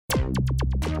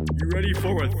You ready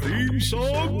for a theme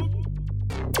song?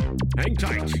 Hang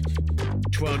tight.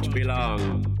 'Twon't be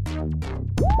long.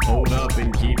 Hold up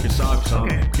and keep your socks on.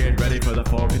 Okay. Get ready for the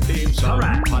Forky theme song.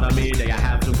 Alright. Pardon me, do you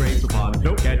have some grapes upon?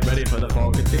 Nope. Get ready for the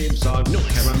Forky theme song. Nope.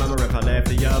 Can't remember if I left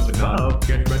the oven on.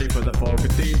 Get ready for the Forky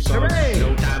theme song. Hooray!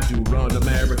 No time to run a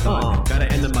marathon. Gotta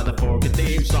end the motherfucking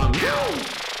theme song.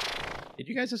 Did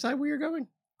you guys decide where you're going?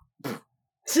 No.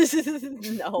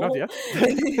 Not yet.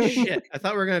 Shit. I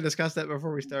thought we were going to discuss that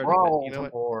before we started. But you know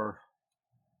what?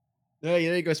 No,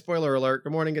 there you go. Spoiler alert.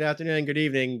 Good morning, good afternoon, good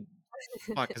evening.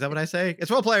 Fuck, is that what I say?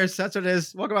 It's Role Players. That's what it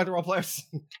is. Welcome back to Role Players.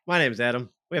 My name is Adam.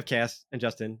 We have Cass and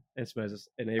Justin and Smoses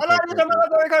and April.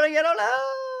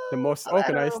 The most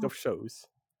organized of shows.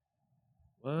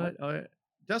 What?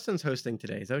 Justin's hosting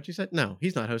today. Is that what you said? No,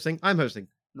 he's not hosting. I'm hosting.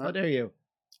 No. How dare you?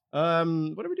 What are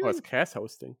we Oh, doing? it's Cass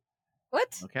hosting.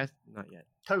 What? Oh, Cass? Not yet.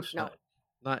 Toast. No.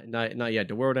 Not yet.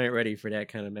 The world ain't ready for that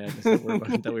kind of madness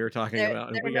that we were talking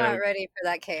about. They're We not gotta, ready for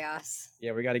that chaos.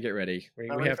 yeah, we got to get ready. We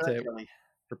have to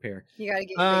prepare. You gotta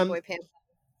get your big boy pants.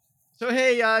 So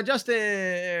hey,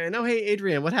 Justin. No, hey,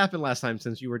 Adrian. What happened last time?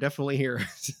 Since you were definitely here.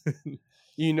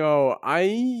 You know,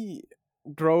 I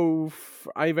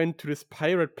went to this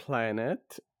pirate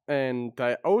planet, and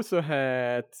I also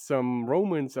had some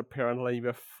romance apparently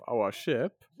with our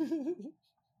ship.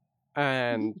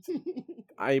 And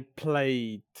I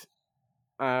played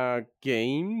a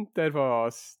game that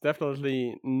was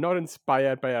definitely not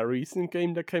inspired by a recent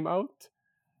game that came out.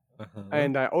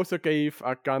 And I also gave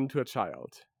a gun to a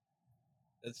child.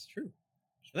 That's true.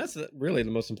 That's really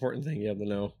the most important thing you have to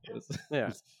know.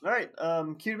 Yeah. All right.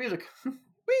 Cue music.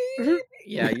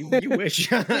 Yeah, you wish.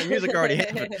 Music already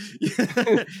happened.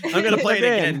 I'm gonna play it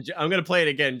again. I'm gonna play it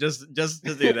again just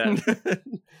to do that.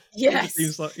 Yes.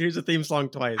 Here's a theme song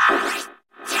twice.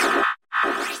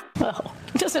 Well,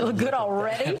 doesn't it look good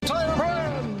already?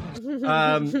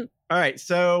 All right,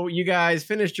 so you guys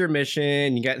finished your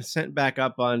mission. You got sent back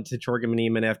up onto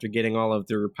Chorgamaniman after getting all of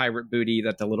their pirate booty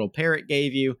that the little parrot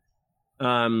gave you.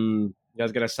 You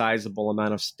guys got a sizable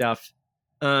amount of stuff.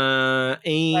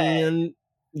 And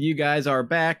you guys are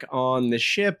back on the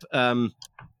ship.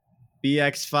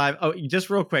 BX5. Oh, just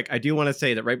real quick, I do want to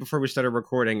say that right before we started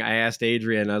recording, I asked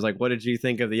Adrian, I was like, what did you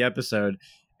think of the episode?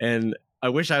 And I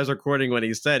wish I was recording when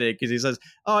he said it, because he says,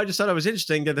 oh, I just thought it was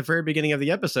interesting that at the very beginning of the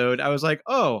episode, I was like,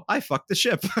 oh, I fucked the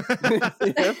ship.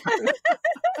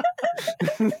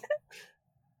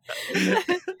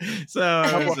 So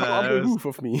How move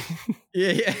of me.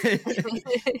 Yeah.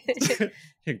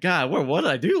 God, what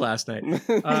did I do last night?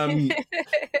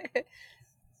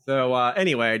 So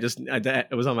anyway,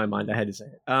 it was on my mind. I had to say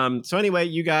it. So anyway,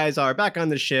 you guys are back on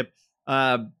the ship.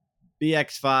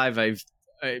 BX5.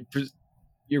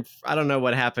 I don't know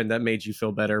what happened that made you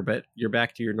feel better, but you're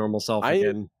back to your normal self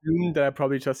again. I assumed that I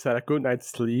probably just had a good night's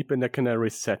sleep and that kind of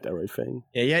reset everything.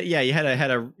 Yeah. You had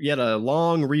a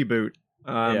long reboot.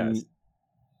 Yes.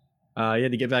 You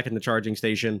had to get back in the charging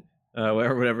station,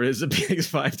 whatever it is that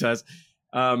BX5 does.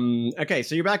 Okay,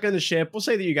 so you're back on the ship. We'll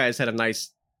say that you guys had a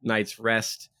nice night's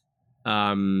rest,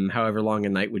 however long a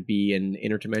night would be in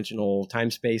interdimensional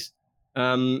time space.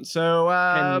 10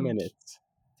 minutes.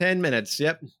 10 minutes,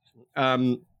 yep.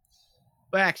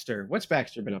 Baxter, what's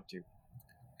Baxter been up to?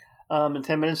 In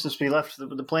 10 minutes since we left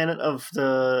the planet of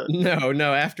the...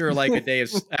 No, after like a day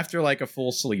of... after like a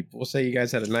full sleep. We'll say you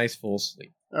guys had a nice full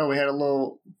sleep. Oh, we had a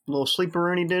little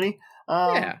sleeper-rooney ditty.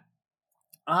 Yeah.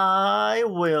 I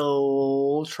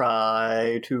will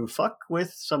try to fuck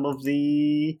with some of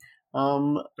the...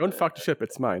 Don't fuck the ship,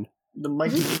 it's mine. The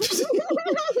mighty...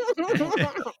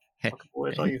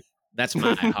 Boys, are you? That's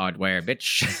my hardware,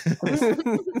 bitch.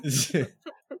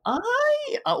 I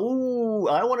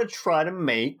want to try to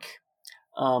make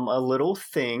a little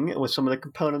thing with some of the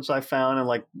components I found and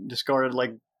like discarded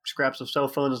like scraps of cell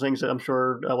phones and things that I'm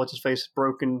sure what's his face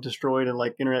broken, destroyed, and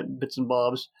like internet bits and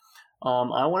bobs.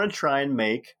 I want to try and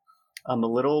make a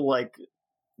little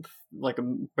basically like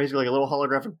a little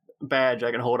holographic badge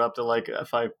I can hold up to, like,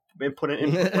 if I put it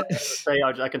in, say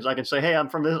I can say, hey, I'm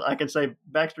from this. I can say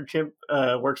Baxter Chimp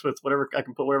works with whatever. I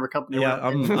can put whatever company. Yeah,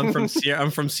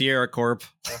 I'm from Sierra Corp.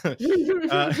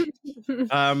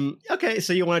 Okay,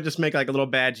 so you want to just make like a little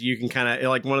badge you can kind of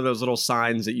like one of those little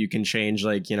signs that you can change,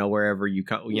 like, you know, wherever you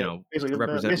basically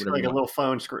represent like a little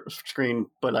phone screen,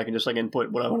 but I can just like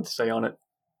input what I want to say on it.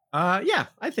 Yeah,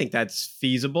 I think that's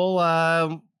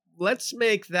feasible. Let's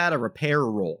make that a repair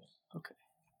roll. Okay.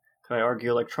 Can I argue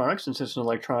electronics since it's an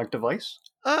electronic device?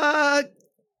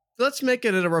 Let's make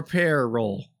it a repair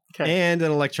roll. Okay. And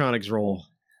an electronics roll.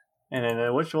 And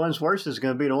then which one's worse is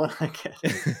going to be the one I get.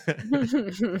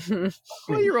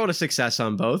 Well, you rolled a success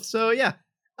on both, so yeah.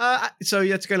 So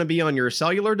that's going to be on your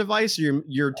cellular device, or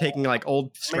you're taking like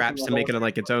old scraps to make it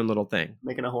like its own little thing?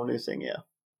 Making a whole new thing, yeah.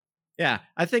 Yeah,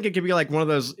 I think it could be like one of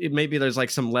those. Maybe there's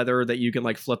like some leather that you can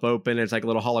like flip open. It's like a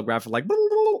little holographic, like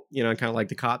kind of like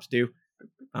the cops do.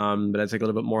 But it's like a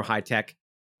little bit more high tech.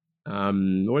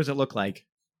 What does it look like?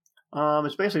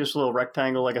 It's basically just a little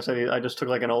rectangle. Like I said, I just took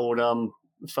like an old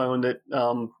phone that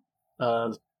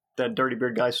that Dirty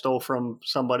Beard guy stole from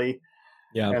somebody.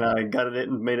 Yeah, and I gutted it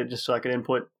and made it just so I could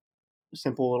input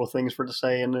simple little things for it to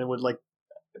say, and it would like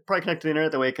probably connect to the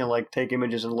internet. That way, it can like take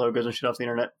images and logos and shit off the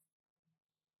internet.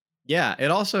 Yeah,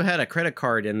 it also had a credit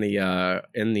card in the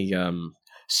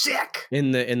sick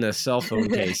in the cell phone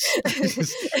case.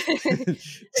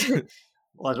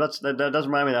 Well, that does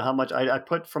remind me of how much I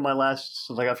put for my last,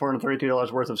 since I got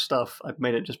 $432 worth of stuff. I've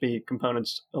made it just be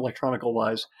components electronical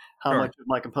wise. How much of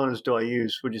my components do I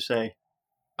use, would you say?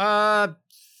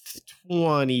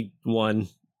 21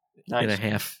 nice. and a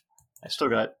half. I still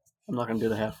got, I'm not going to do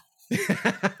the half.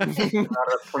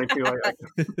 Out of 22.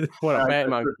 What a bad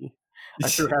monkey. I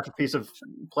threw half a piece of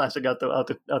plastic out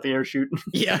the air chute.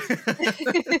 Yeah.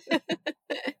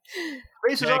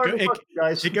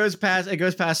 It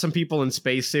goes past some people in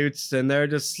spacesuits, and they're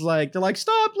like,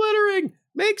 stop littering,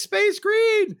 make space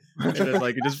green. And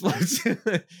it just floats.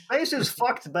 Space is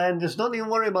fucked, man. Just don't even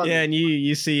worry about it. Yeah, and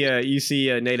you see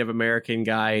a Native American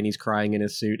guy, and he's crying in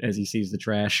his suit as he sees the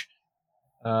trash.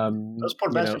 Those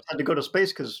poor bastards had to go to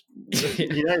space because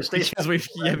the United States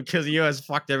because the U.S.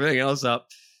 fucked everything else up.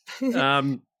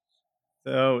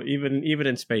 So even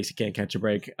in space, you can't catch a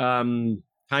break. Time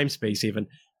space even.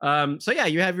 So yeah,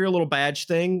 you have your little badge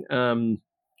thing.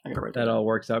 That all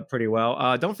works out pretty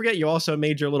well. Don't forget, you also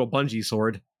made your little bungee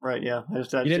sword. Right, yeah. You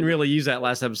didn't really use that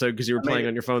last episode because you were playing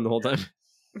on your phone the whole time.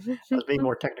 I was being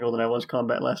more technical than I was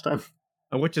combat last time.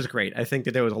 Which is great. I think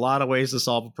that there was a lot of ways to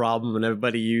solve a problem, and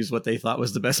everybody used what they thought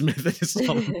was the best method to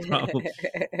solve a problem.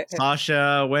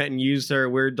 Sasha went and used her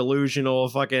weird delusional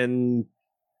fucking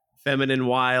feminine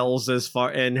wiles as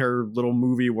far in her little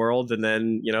movie world, and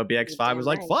then BX5 was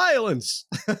like violence.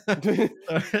 So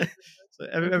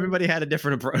everybody had a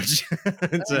different approach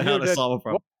to how to solve a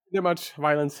problem. Wasn't much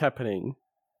violence happening.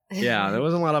 Yeah, there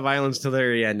wasn't a lot of violence till the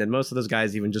very end, and most of those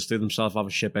guys even just threw themselves off a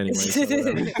ship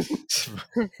anyway.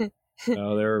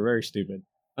 So they were very stupid.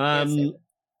 Okay,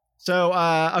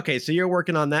 so you're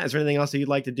working on that. Is there anything else that you'd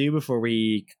like to do before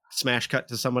we smash cut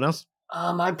to someone else?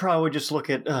 I'd probably just look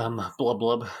at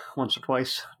Blub once or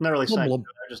twice. Not really saying. I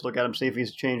just look at him, see if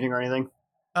he's changing or anything.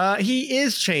 He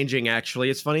is changing,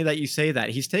 actually. It's funny that you say that.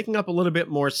 He's taking up a little bit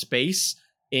more space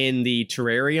in the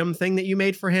terrarium thing that you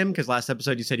made for him, because last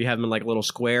episode you said you have him in like a little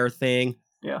square thing.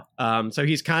 Yeah. So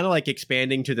he's kind of like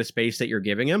expanding to the space that you're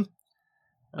giving him.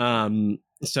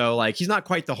 So like he's not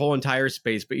quite the whole entire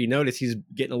space, but you notice he's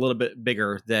getting a little bit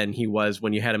bigger than he was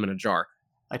when you had him in a jar.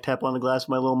 I tap on the glass with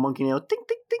my little monkey nail. Tink,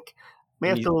 tink, tink. May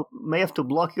have to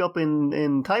block you up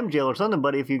in time jail or something,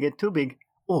 buddy, if you get too big.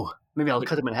 Oh, maybe I'll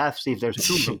cut him in half, see if there's a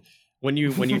tomb. When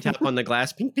you tap on the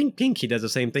glass, pink, pink, pink, he does the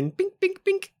same thing, pink, pink,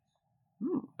 pink.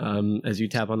 As you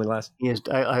tap on the glass. Yes,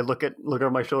 I look over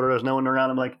my shoulder. There's no one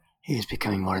around. I'm like, he's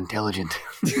becoming more intelligent.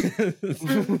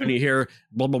 And you hear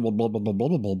blah blah blah blah blah blah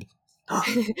blah blah.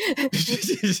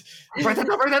 Write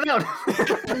that down.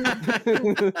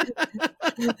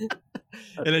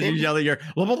 And then you yell at your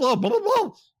blah blah blah blah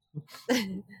blah.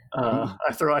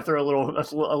 I throw a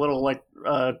little like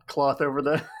cloth over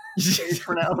the stage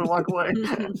for now and walk away.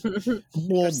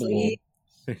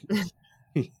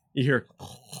 You hear.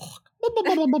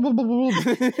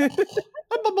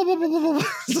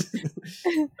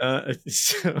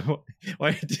 So why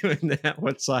are you doing that?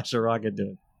 What's Sasha Rocket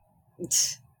doing?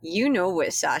 You know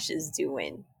what Sasha's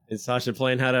doing. Is Sasha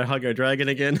playing How to Hug a Dragon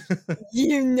again?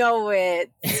 You know it.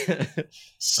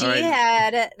 She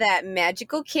had that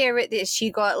magical carrot that she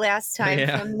got last time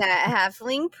from that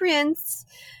halfling prince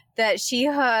that she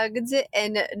hugged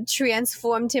and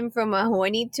transformed him from a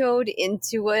horny toad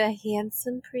into a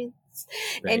handsome prince.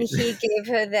 Right. And he gave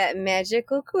her that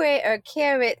magical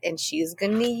carrot, and she's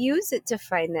going to use it to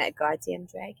find that goddamn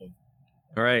dragon.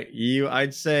 All right.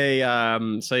 I'd say,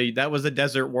 so that was a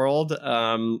desert world.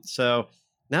 So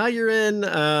now you're in,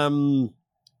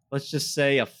 let's just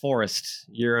say a forest.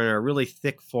 You're in a really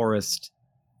thick forest.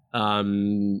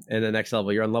 In the next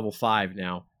level, you're on level 5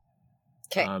 now.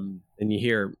 Okay. And you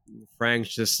hear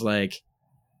Frank's just like,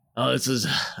 oh, this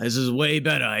is way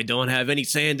better. I don't have any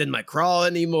sand in my crawl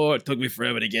anymore. It took me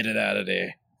forever to get it out of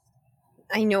there.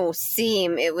 I know,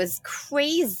 same. It was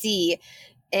crazy.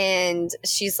 And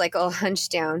she's like all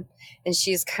hunched down, and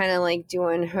she's kind of like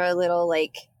doing her little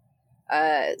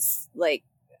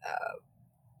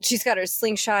she's got her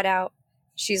slingshot out.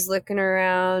 She's looking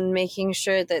around, making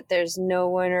sure that there's no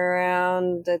one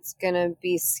around that's gonna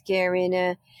be scaring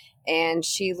her, and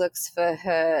she looks for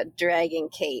her dragon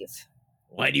cave.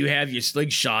 Why do you have your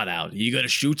slingshot out? You gonna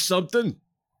shoot something?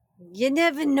 You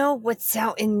never know what's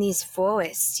out in these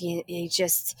forests. You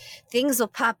just, things will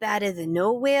pop out of the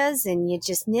nowheres, and you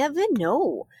just never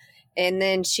know. And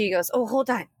then she goes, oh, hold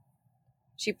on.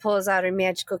 She pulls out her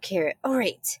magical carrot. All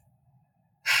right.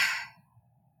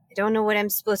 I don't know what I'm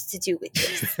supposed to do with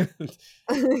this.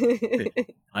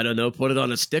 I don't know. Put it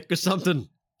on a stick or something.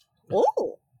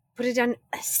 Oh, put it on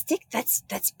a stick. That's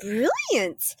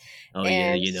brilliant. Oh,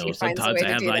 And yeah, she finds a sometimes way I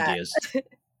to have do that. ideas.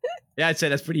 Yeah, I'd say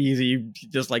that's pretty easy. You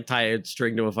just like tie a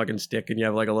string to a fucking stick and you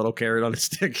have like a little carrot on a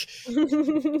stick.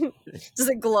 Does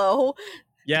it glow?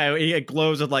 Yeah, it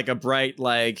glows with like a bright,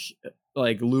 like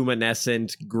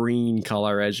luminescent green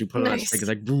color as you put it on a Nice. stick. It's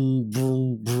like boom,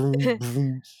 boom, boom,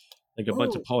 boom. Like a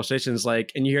bunch of Ooh. pulsations,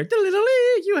 like, and you hear,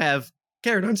 "Diddly-diddly," you have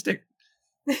carrot on stick.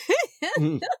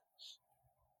 And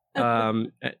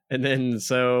then,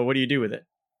 so what do you do with it?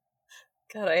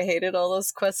 God, I hated all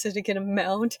those quests to get a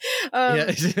mount. Yeah.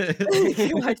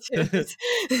 God damn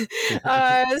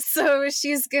it. So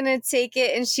she's gonna take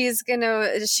it, and she's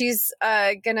gonna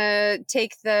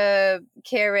take the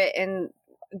carrot and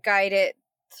guide it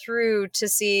through to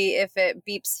see if it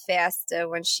beeps faster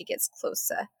when she gets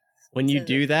closer. When you to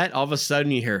do that, all of a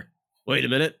sudden you hear, wait a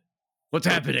minute, what's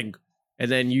happening?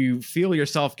 And then you feel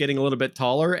yourself getting a little bit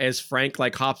taller as Frank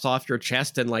like hops off your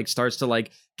chest and like starts to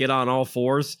like get on all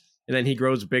fours. And then he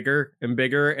grows bigger and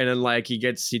bigger. And then like he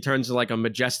turns to like a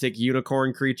majestic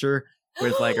unicorn creature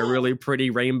with like a really pretty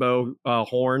rainbow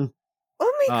horn.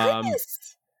 Oh my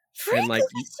goodness! Frank, And like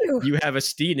look at you. you have a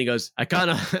steed and he goes, I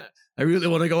really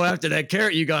want to go after that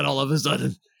carrot you got all of a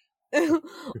sudden.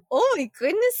 Oh my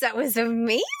goodness, that was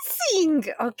amazing.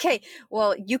 Okay,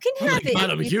 well, you can Oh have my it.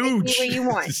 God, I'm if you take me huge. where you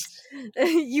want.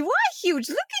 You are huge.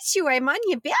 Look at you. I'm on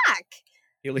your back.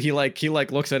 He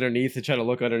looks underneath and try to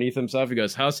look underneath himself. He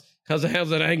goes, how's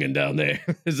it hanging down there?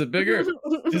 Is it bigger?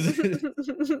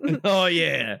 Oh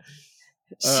yeah.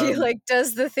 She like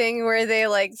does the thing where they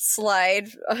like slide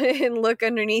and look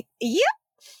underneath. Yep.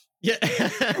 Yeah.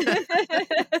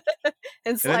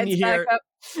 And slides back up.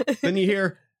 Then you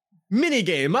hear mini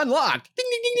game unlocked. Ding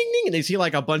ding ding ding ding. And they see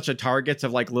like a bunch of targets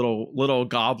of like little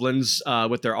goblins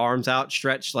with their arms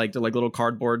outstretched, like they're like little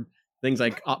cardboard things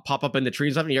like pop up in the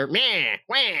trees. And you hear meh,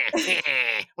 wah, meh,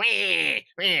 wah,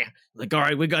 meh. Like, all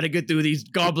right, we got to get through these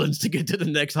goblins to get to the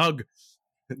next hug.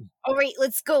 All right,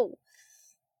 let's go.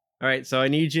 All right, so I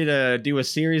need you to do a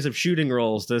series of shooting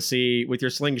rolls to see with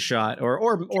your slingshot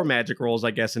or magic rolls,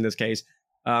 I guess in this case,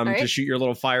 right. to shoot your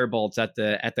little fire bolts at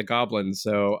the goblins.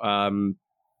 So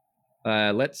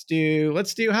let's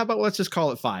just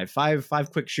call it five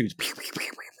quick shoots.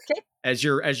 Okay. As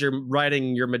you're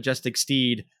riding your majestic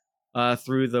steed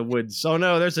through the woods. Oh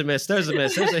no, there's a miss. There's a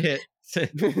miss. There's a hit.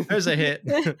 There's a hit.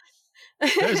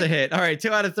 There's a hit. All right,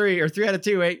 2 out of 3 or 3 out of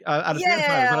 2, 8 out of 3 out of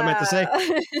 5 is what I meant to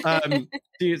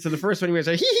say. So the first one you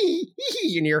say hee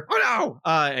hee, and you're oh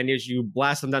no, and as you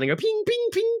blast them down and go ping ping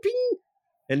ping ping,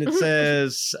 and it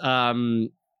says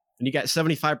and you got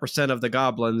 75% of the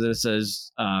goblins, and it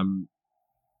says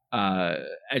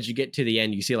as you get to the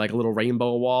end, you see like a little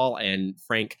rainbow wall, and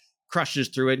Frank crushes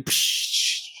through it.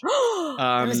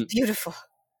 That was beautiful.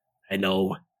 I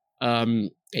know.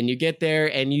 And you get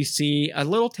there and you see a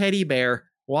little teddy bear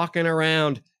walking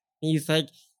around. He's like,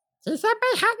 "Can somebody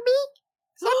hug me?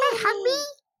 Somebody hug me?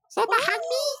 Somebody hug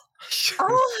me?"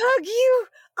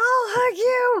 I'll hug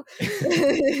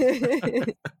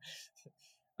you.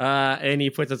 And he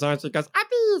puts his arms and goes,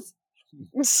 "Uppies!"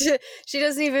 She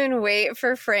doesn't even wait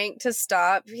for Frank to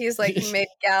stop. He's like mid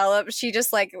gallop. She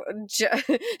just like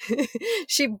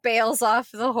she bails off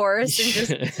the horse and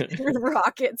just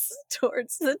rockets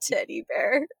towards the teddy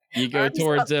bear. You go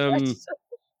towards him.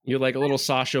 You're like a little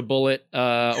Sasha Bullet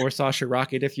or Sasha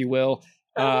Rocket, if you will.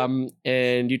 And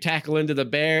you tackle into the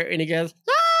bear, and he goes,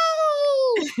 "No!"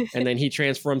 And then he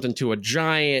transforms into a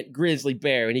giant grizzly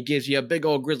bear, and he gives you a big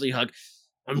old grizzly hug.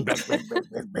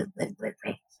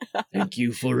 Thank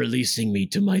you for releasing me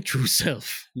to my true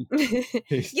self.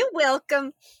 You're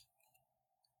welcome.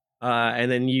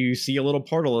 And then you see a little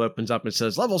portal that opens up and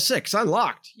says, "Level 6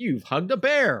 unlocked. You've hugged a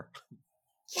bear."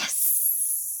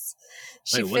 Yes.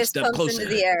 She Wait, one fist step pumps closer.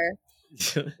 into the air.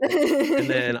 And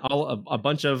then a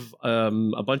bunch of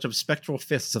spectral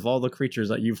fists of all the creatures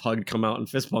that you've hugged come out and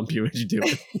fist bump you as you do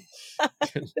it.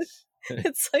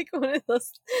 It's like one of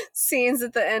those scenes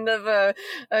at the end of a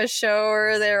show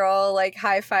where they're all like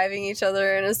high-fiving each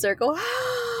other in a circle.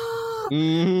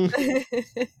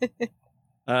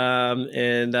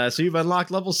 So you've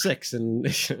unlocked level 6, and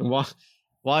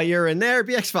while you're in there,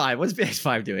 BX5. What's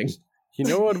BX5 doing? You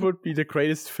know what would be the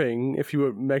greatest thing if you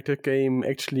would make the game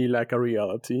actually like a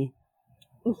reality?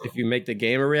 If you make the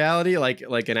game a reality, like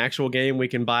an actual game we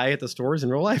can buy at the stores in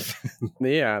real life.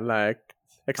 Yeah, like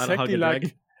exactly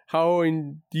like how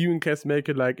in Duncast make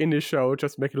it like in the show,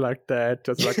 just make it like that,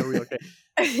 just like a real game.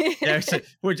 Yeah,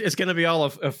 it's going to be all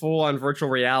a full-on virtual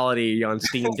reality on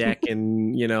Steam Deck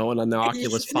and and on the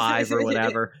Oculus 5 or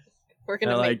whatever. We're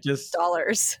gonna make just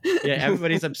dollars. Yeah,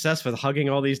 everybody's obsessed with hugging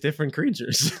all these different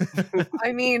creatures.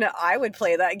 I mean, I would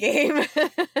play that game.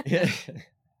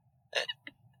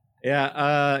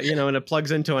 Yeah, and it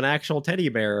plugs into an actual teddy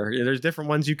bear. There's different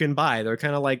ones you can buy. They're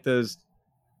kind of like those.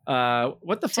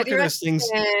 What the fuck are those things?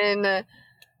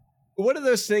 What are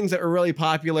those things that were really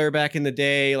popular back in the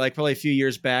day, like probably a few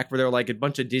years back, where there were like a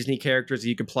bunch of Disney characters that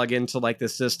you could plug into like the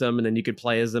system, and then you could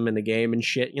play as them in the game and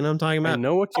shit. You know what I'm talking about? I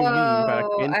know what you mean, but I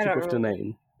can't think of the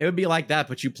name. It would be like that,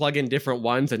 but you plug in different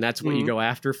ones, and that's what you go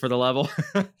after for the level.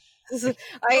 I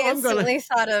instantly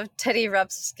thought of Teddy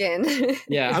Ruxpin.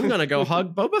 Yeah, I'm gonna go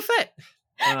hug Boba Fett.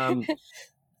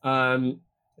 So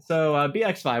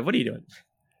BX5, what are you doing?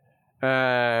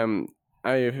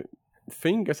 I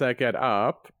think as I get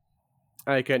up,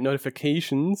 I get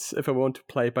notifications if I want to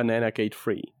play Banana Gate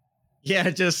 3. Yeah,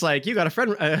 just like you got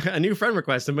a new friend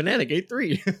request in Banana Gate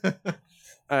 3.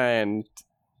 And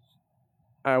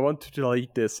I want to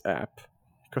delete this app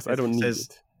because I don't need it.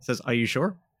 It says, are you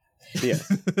sure?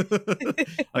 Yes.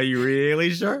 Are you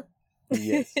really sure?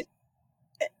 Yes.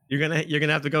 You're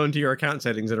gonna have to go into your account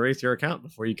settings and erase your account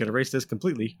before you can erase this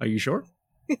completely. Are you sure?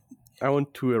 I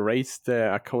want to erase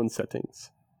the account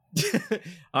settings.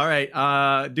 All right.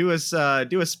 Do a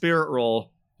spirit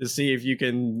roll to see if you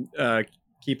can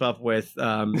keep up with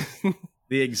the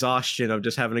exhaustion of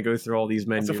just having to go through all these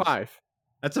menus. That's a 5.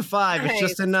 That's a 5. Nice. It's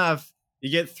just enough. You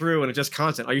get through and it's just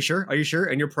constant. Are you sure? Are you sure?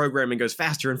 And your programming goes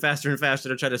faster and faster and faster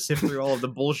to try to sift through all of the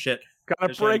bullshit.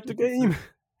 Gotta break the game.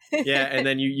 Yeah, and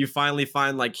then you finally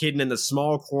find like hidden in the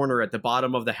small corner at the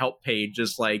bottom of the help page,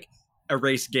 just like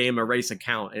erase game, erase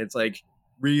account. And it's like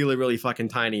really, really fucking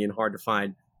tiny and hard to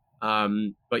find.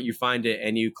 But you find it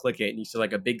and you click it and you see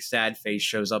like a big sad face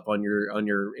shows up on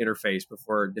your interface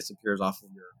before it disappears off of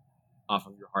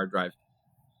your hard drive.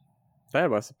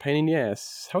 That was a pain in the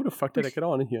ass. How the fuck did I get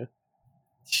on in here?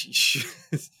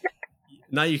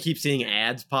 Now you keep seeing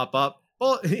ads pop up.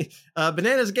 Well,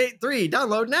 Bananas Gate 3,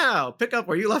 download now. Pick up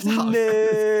where you left off.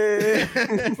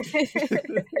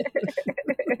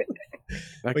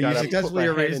 I But you successfully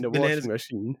erased the Bananas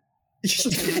washing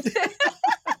machine.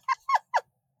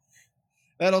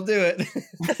 That'll do it.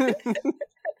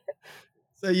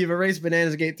 So you've erased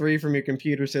Bananas Gate 3 from your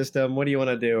computer system. What do you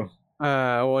want to do?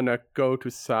 I want to go to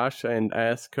Sasha and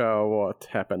ask her what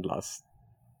happened last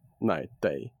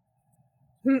day.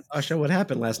 Sasha, what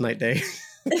happened last night, Day?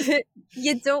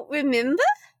 You don't remember?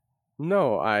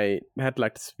 No, I had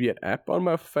like this weird app on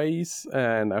my face,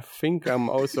 and I think I'm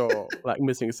also like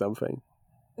missing something.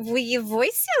 Well, your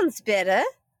voice sounds better.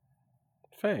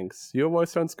 Thanks. Your voice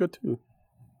sounds good too.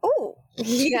 Oh,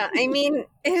 yeah. I mean,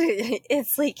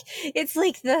 it's like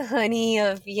the honey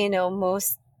of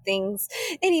most things.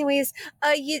 Anyways,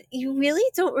 you really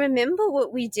don't remember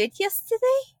what we did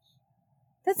yesterday?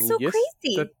 That's so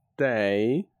crazy.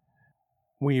 Yesterday,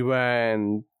 we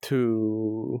went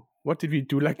to... What did we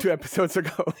do like 2 episodes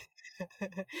ago?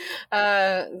 It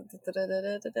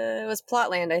was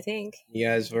Plotland, I think. You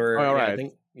guys were... all right. I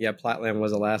think, Plotland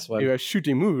was the last one. You were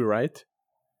shooting movie, right?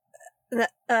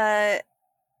 I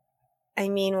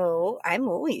mean, well, I'm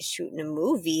always shooting a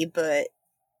movie, but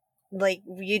like,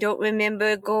 you don't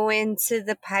remember going to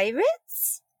the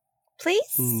Pirates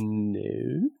place?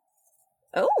 No.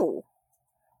 Oh.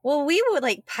 Well, we were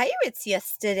like pirates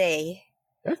yesterday.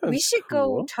 We should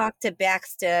go talk to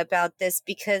Baxter about this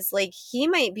because, like, he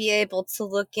might be able to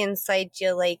look inside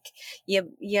your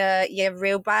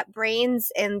robot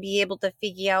brains and be able to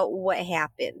figure out what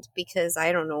happened because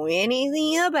I don't know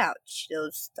anything about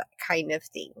those kind of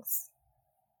things.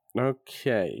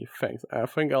 Okay, thanks. I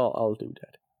think I'll do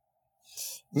that.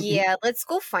 Yeah, let's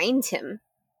go find him.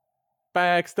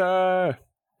 Baxter!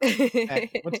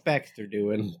 What's Baxter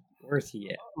doing? Where's he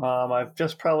at? I've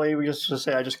just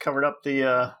I just covered up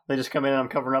the. They just come in and I'm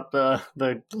covering up the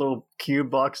little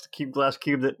glass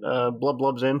cube that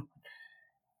Blub's in. I'm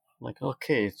like,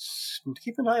 okay,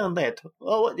 keep an eye on that.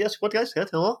 Oh, what? Yes, what guys?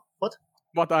 Hello, what?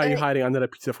 What are you hiding under a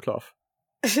piece of cloth?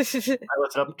 I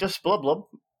looked it up. Just Blub.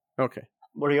 Okay.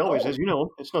 Where he always is,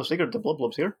 it's no secret that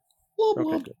Blub's here.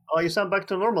 Okay, good. Oh, you sound back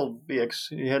to normal,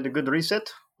 BX. You had a good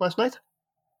reset last night?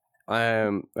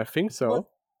 I think so.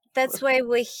 That's why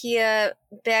we're here,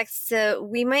 Baxter.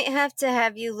 We might have to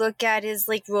have you look at his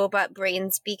like robot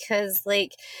brains because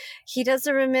like he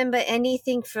doesn't remember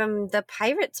anything from the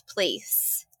pirate's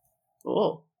place.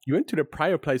 Oh, You went to the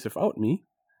prior place without me.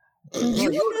 You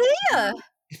were there.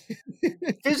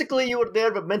 physically you were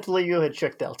there, but mentally you had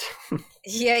checked out.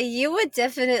 Yeah, you were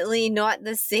definitely not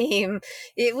the same.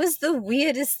 It was the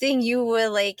weirdest thing. You were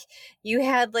like, you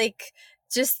had like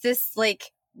just this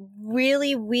like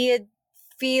really weird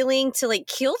feeling to like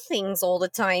kill things all the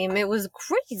time. It was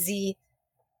crazy.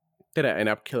 Did I end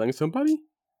up killing somebody?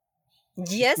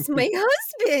 Yes, my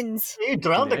husband. You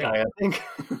drowned the guy, I think.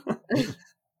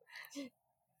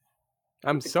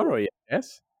 I'm sorry,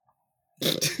 yes.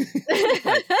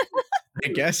 I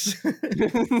guess.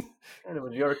 Kind of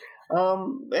a jerk.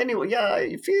 Anyway, yeah,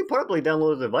 if you probably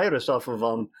downloaded the virus off of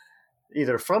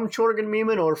either from Chorgan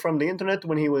Meeman or from the internet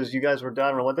when you guys were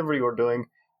down or whatever you were doing.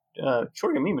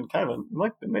 Chorgan Meeman kind of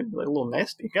might be like a little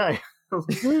nasty guy.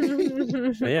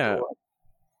 Yeah.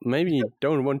 Maybe you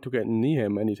don't want to get near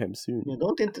him anytime soon. Yeah,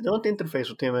 don't interface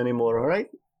with him anymore, all right?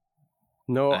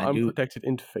 No, I do- unprotected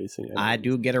interfacing. I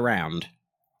do get around.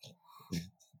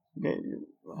 Yeah.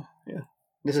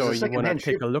 This So is a you want to second-hand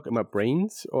ship. take a look at my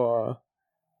brains, or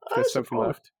I there's something suppose.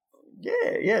 left?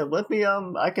 Yeah. Let me.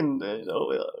 I can.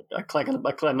 I climb on the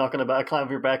back. I climb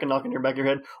over your back and knock on your back of your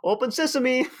head. Open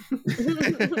sesame.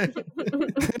 I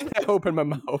open my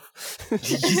mouth.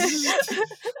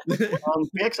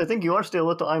 PX, I think you are still a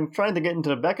little. I'm trying to get into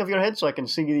the back of your head so I can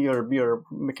see your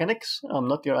mechanics.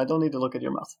 Not your. I don't need to look at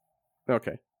your mouth.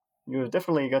 Okay. You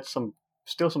definitely got some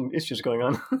issues going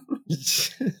on.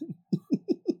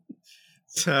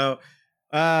 So,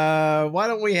 why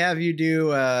don't we have you do?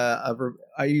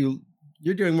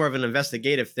 You're doing more of an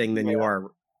investigative thing than you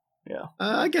are. Yeah.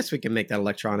 I guess we can make that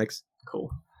electronics.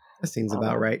 Cool. That seems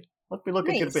about right. Let me look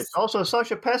at your Nice. bits. Also,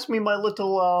 Sasha, pass me my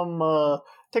little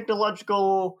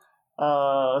technological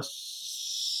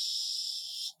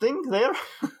thing there.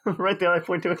 Right there, I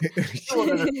point to it. I'll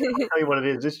tell you what it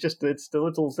is. It's the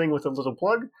little thing with a little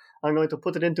plug. I'm going to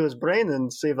put it into his brain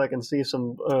and see if I can see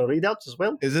some readouts as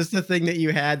well. Is this the thing that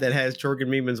you had that has Chorgan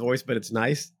Meeman's voice, but it's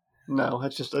nice? No,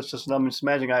 that's just. I'm just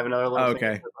imagining I have another little thing.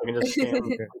 Okay. I can just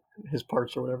scan his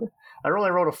parts or whatever. I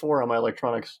only wrote a 4 on my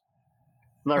electronics.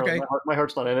 Not really, Okay. my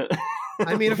heart's not in it.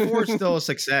 I mean, a 4 is still a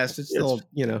success. It's still,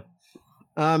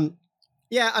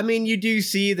 yeah, I mean, you do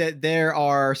see that there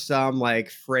are some like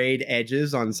frayed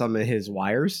edges on some of his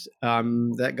wires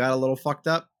that got a little fucked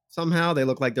up somehow. They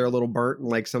look like they're a little burnt, and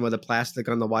like some of the plastic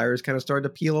on the wires kind of started to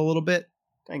peel a little bit.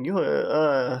 Thank you.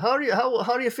 How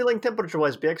are you feeling temperature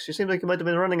wise, BX? You seem like you might have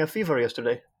been running a fever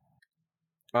yesterday.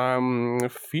 I'm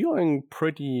feeling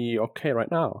pretty okay right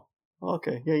now.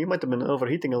 Okay, yeah, you might have been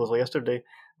overheating a little yesterday.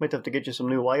 Might have to get you some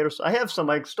new wires. I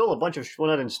stole a bunch of, well,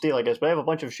 I didn't steal, I guess, but I have a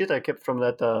bunch of shit I kept from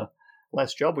that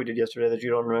last job we did yesterday that you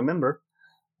don't remember.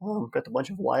 Got a bunch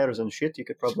of wires and shit you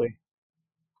could probably...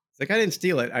 It's like, I didn't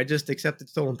steal it. I just accepted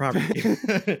stolen property.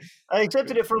 I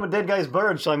accepted it from a dead guy's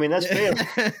bird, so I mean, that's fair.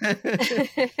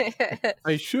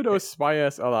 Are you sure those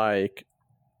wires are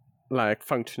like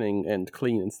functioning and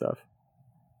clean and stuff?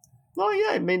 Oh,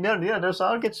 yeah, I mean,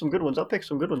 I'll get some good ones. I'll pick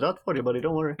some good ones out for you, buddy.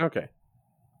 Don't worry. Okay.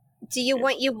 Do you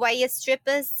want your wire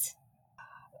strippers?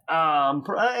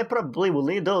 I probably will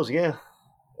need those, yeah.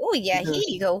 Oh yeah, here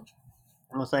you go.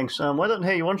 Oh, thanks. Why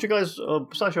don't you guys,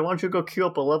 Sasha, why don't you go queue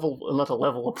up not a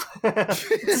level up. I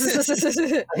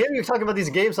hear you talking about these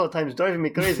games all the time. It's driving me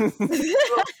crazy.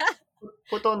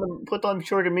 Put on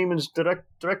Chorgan Meeman's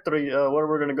directory where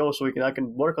we're going to go so I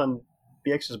can work on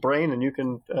BX's brain and you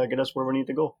can get us where we need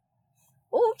to go.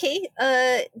 Okay.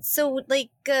 So like,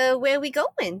 where are we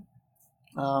going?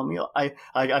 I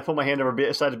put my hand over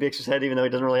beside BX's head, even though he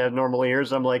doesn't really have normal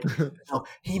ears. I'm like,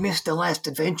 he missed the last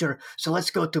adventure, so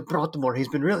let's go to Baltimore. He's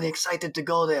been really excited to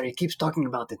go there. He keeps talking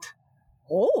about it.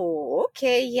 Oh,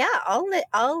 okay. Yeah, I'll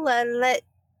let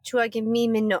Chorgan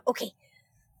Meeman know. Okay.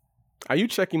 Are you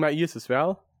checking my ears as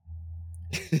well?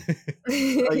 Yeah,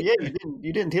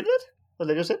 you didn't hear that? What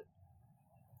they just said?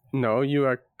 No, you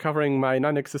are covering my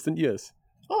non-existent ears.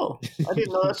 Oh, I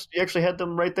didn't know you actually had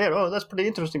them right there. Oh, that's pretty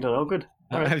interesting to know. Good.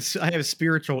 All I right. have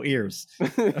spiritual ears. I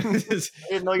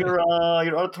didn't know your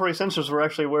auditory sensors were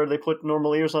actually where they put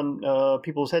normal ears on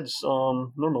people's heads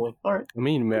normally. All right. I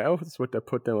mean, where else would I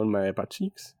put them on my butt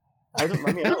cheeks? I don't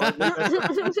you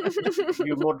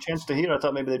have more chance to hear. I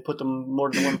thought maybe they'd put them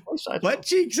more than one place. Butt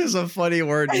cheeks is a funny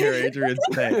word to hear Adrian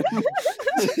say.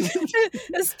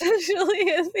 Especially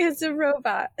if it's a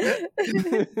robot.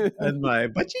 And my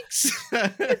butt cheeks.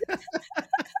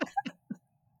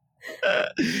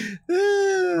 You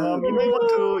may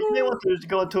want to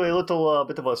go into a little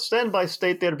bit of a standby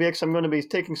state there, BX. I'm going to be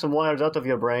taking some wires out of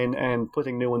your brain and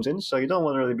putting new ones in, so you don't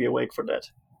want to really be awake for that.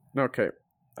 Okay.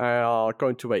 I'll go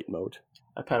into wait mode.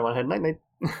 I pat him on the head. Night.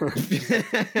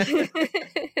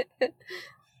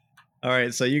 All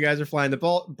right, so you guys are flying to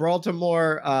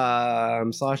Baltimore.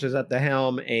 Sasha's at the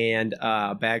helm, and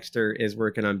Baxter is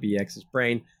working on BX's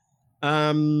brain.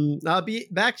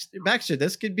 Baxter,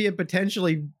 this could be a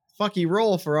potentially fucky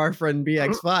roll for our friend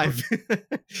BX5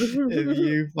 if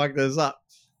you fuck this up.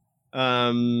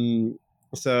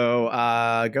 So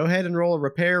go ahead and roll a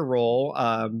repair roll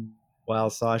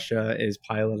while Sasha is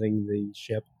piloting the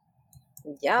ship.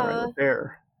 Yeah.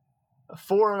 Repair. A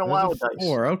 4 and a wild dice.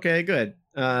 4. Okay, good.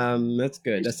 That's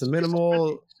good. That's a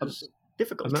minimal.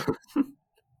 Difficult.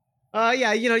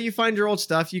 Yeah, you find your old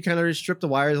stuff. You kind of strip the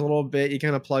wires a little bit. You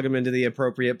kind of plug them into the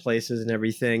appropriate places and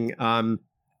everything.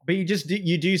 But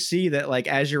you do see that, like,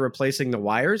 as you're replacing the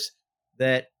wires,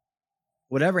 that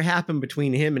whatever happened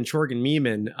between him and Chorgan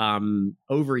Meeman,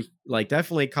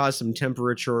 definitely caused some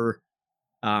temperature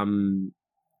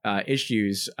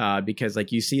issues. Because,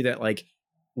 like, you see that, like,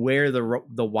 where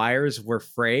the wires were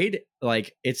frayed,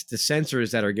 like, it's the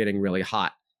sensors that are getting really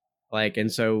hot. Like,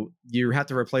 and so you have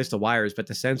to replace the wires, but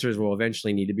the sensors will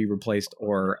eventually need to be replaced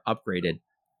or upgraded.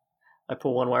 I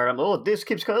pull one wire. This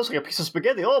keeps coming. It's like a piece of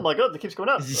spaghetti. Oh my god, it keeps coming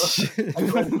out.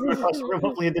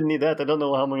 Hopefully, he didn't need that. I don't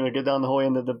know how I'm going to get down the whole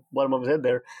end of the bottom of his head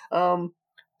there. Dang,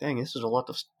 this is a lot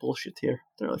of bullshit here. I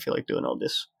don't really feel like doing all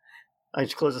this. I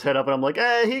just close his head up and I'm like,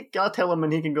 I'll tell him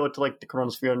and he can go to, like, the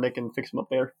chronosphere and they can fix him up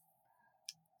there.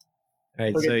 All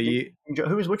right, okay,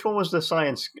 so which one was the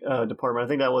science department? I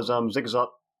think that was Zigzop.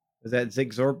 Was that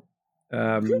Zigzorb?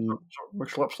 Slop.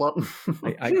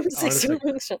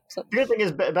 The good thing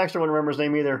is Baxter wouldn't remember his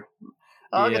name either.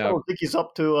 I'll get old Dickies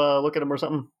up to look at him or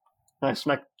something. I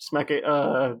smack it, BX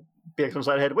on the side of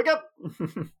the head. Wake up!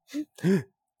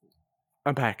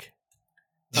 I'm back.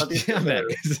 How do you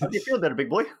feel there, big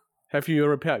boy? Have you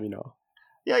repaired me now?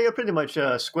 Yeah, you're pretty much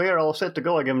square, all set to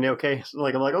go. I give him the okay. So,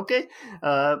 like, I'm like, okay.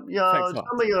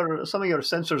 Thanks, some of your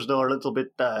sensors though are a little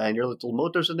bit, and your little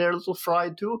motors in there are a little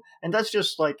fried too. And that's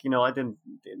just like, we don't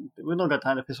got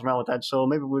time to piss around with that. So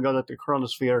maybe we got at the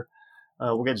chronosphere.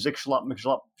 We'll get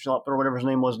Zigschlop, or whatever his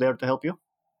name was there to help you.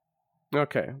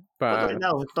 Okay, but right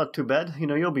now it's not too bad.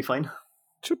 You'll be fine.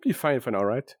 Should be fine for now,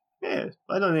 right? Yeah,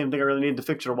 I don't even think I really need to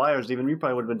fix your wires. Even you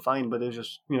probably would have been fine. But it's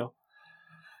just,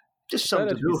 just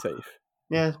something to do. Be safe.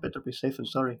 Yeah, it's better to be safe than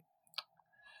sorry.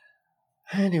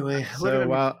 Anyway,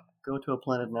 so go to a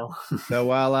planet now. So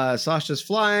while Sasha's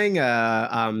flying,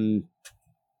 Chorgan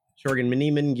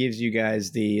Meeman gives you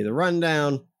guys the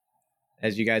rundown.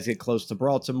 As you guys get close to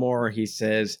Baltimore, he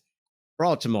says,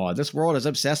 Baltimore, this world is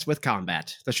obsessed with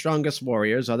combat. The strongest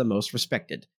warriors are the most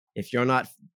respected. If you're not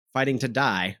fighting to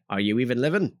die, are you even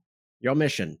living? Your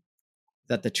mission.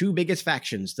 That the two biggest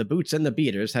factions, the Boots and the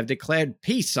Beaters, have declared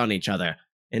peace on each other,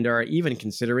 and are even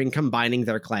considering combining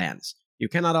their clans. You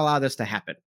cannot allow this to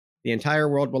happen. The entire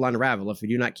world will unravel if we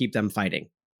do not keep them fighting.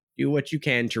 Do what you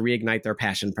can to reignite their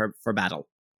passion for battle.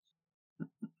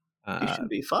 It should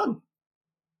be fun.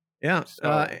 Yeah.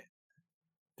 The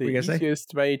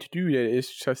easiest way to do it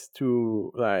is just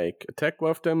to, like, attack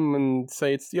one of them and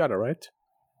say it's the other, right?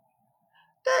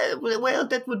 Well,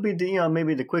 that would be the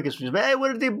maybe the quickest. Hey,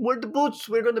 we're the Boots.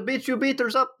 We're going to beat you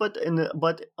beaters up. But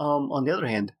on the other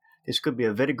hand, this could be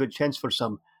a very good chance for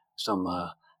some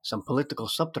political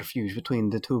subterfuge between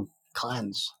the two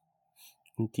clans.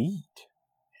 Indeed.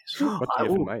 What do you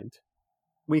have in mind?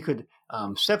 We could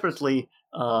separately.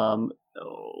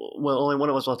 Only one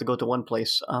of us will have to go to one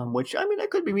place. Which, I mean,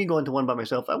 that could be me going to one by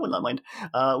myself. I would not mind.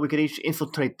 We could each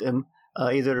infiltrate them,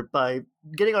 either by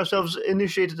getting ourselves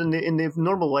initiated in the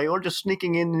normal way, or just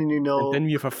sneaking in, and And then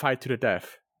we have a fight to the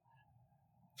death.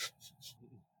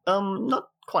 Not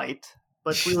quite.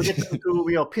 But we will get them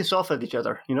to piss off at each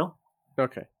other,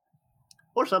 Okay.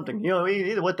 Or something,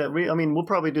 either with that. We'll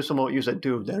probably do some of what you said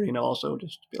too there, also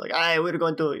just be like, we're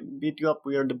going to beat you up.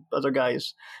 We are the other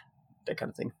guys, that kind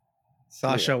of thing.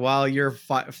 Sasha, while you're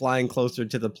flying closer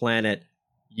to the planet,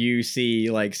 you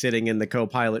see, like, sitting in the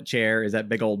co-pilot chair is that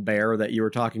big old bear that you were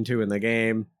talking to in the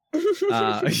game.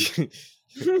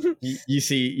 You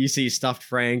see Stuffed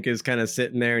Frank is kind of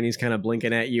sitting there and he's kind of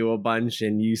blinking at you a bunch,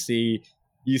 and you see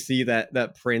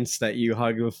that prince that you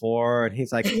hugged before, and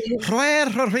he's like, are you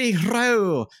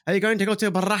going to go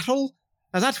to battle?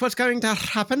 Is that what's going to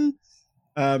happen?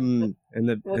 We're going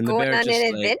on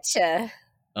an adventure.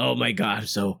 Oh my god,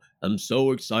 I'm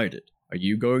so excited. Are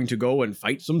you going to go and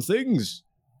fight some things?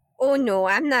 Oh no,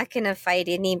 I'm not going to fight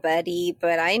anybody,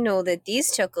 but I know that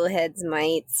these chuckleheads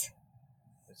might.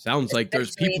 Sounds like there's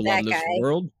Especially people on that this guy.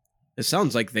 world. It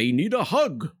sounds like they need a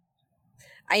hug.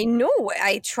 I know.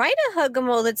 I try to hug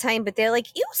them all the time, but they're like,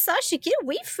 ew, Sasha, get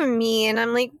away from me. And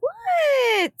I'm like,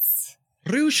 what?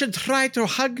 You should try to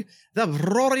hug the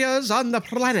warriors on the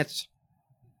planet.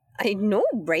 I know,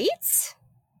 right?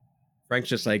 Frank's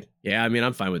just like, yeah, I mean,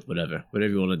 I'm fine with whatever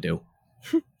you want to do.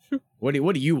 What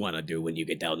do you want to do when you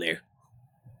get down there?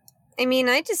 I mean,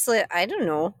 I don't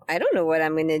know. I don't know what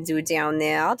I'm going to do down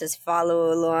there. I'll just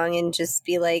follow along and just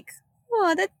be like,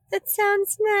 oh, that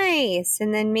sounds nice.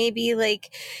 And then maybe,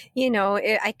 like,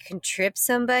 I can trip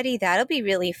somebody. That'll be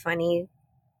really funny.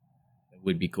 That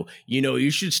would be cool. You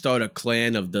should start a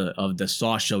clan of the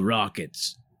Sasha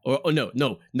Rockets. Or no,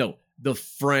 the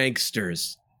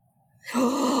Franksters.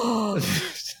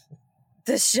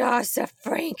 The Sasha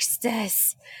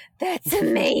Franksters. That's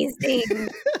amazing.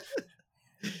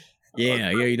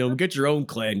 Yeah, get your own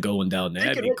clan going down there.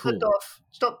 That'd be cool.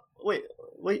 Stop. Wait.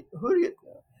 Who are you?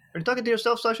 Are you talking to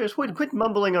yourself, Sasha? Quit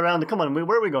mumbling around. Come on,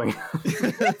 where are we going?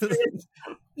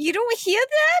 You don't hear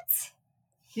that?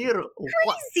 Here. Crazy.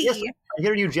 What? Yes, I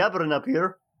hear you jabbering up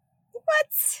here.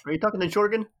 What? Are you talking to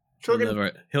Jorgen?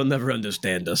 He'll never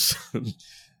understand us.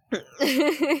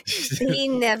 He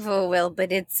never will,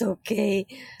 but it's okay.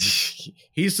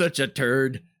 He's such a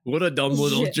turd. What a dumb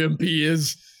little chimp he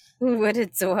is. What a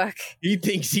dork. He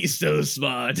thinks he's so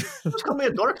smart. Just call me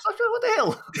a dork, Sasha? What the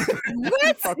hell?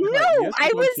 What? No, I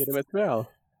was... Him as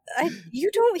well. You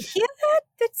don't hear that?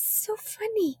 That's so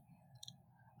funny.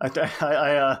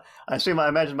 I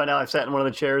imagine by now I've sat in one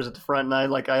of the chairs at the front,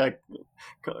 and I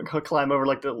climb over,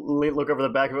 like, to look over the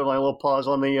back of it, my little paws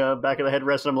on the back of the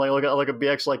headrest, and I'm like, look at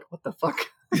BX, like, what the fuck?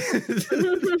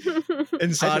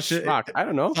 And Sasha, I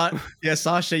don't know. Yeah,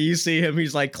 Sasha, you see him.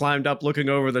 He's like climbed up, looking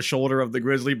over the shoulder of the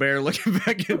grizzly bear, looking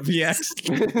back at BX.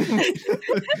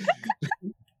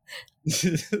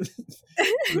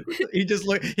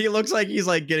 He looks like he's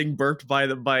like getting burped by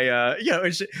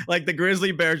like the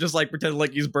grizzly bear just like pretending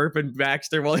like he's burping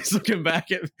Baxter while he's looking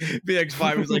back at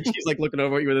BX5. He's like looking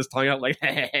over at you with his tongue out like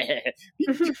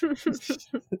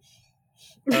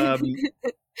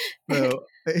so,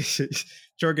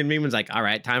 Jorgen Meeman's like, all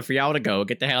right, time for y'all to go.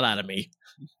 Get the hell out of me.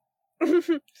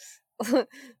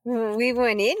 We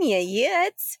weren't in here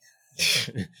yet.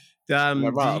 Do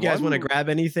you guys want to grab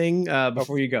anything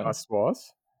before you go?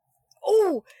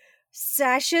 Oh,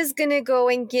 Sasha's gonna go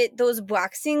and get those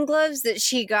boxing gloves that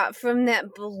she got from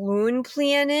that balloon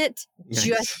planet,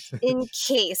 just in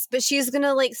case. But she's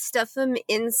gonna like stuff them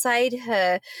inside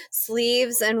her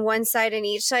sleeves and one side on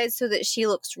each side so that she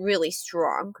looks really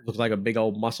strong. Looks like a big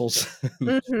old muscles.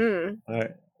 Mm-hmm. All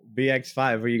right,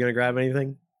 BX5, are you gonna grab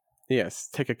anything? Yes.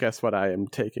 Take a guess what I am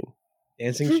taking.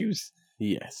 Dancing shoes.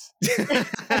 Yes.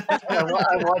 I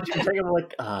watch you take them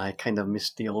like, I kind of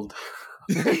missed the old...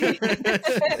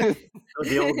 the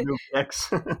old new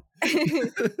X.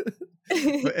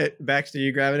 Baxter,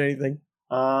 you grabbing anything?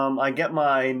 I get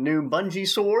my new bungee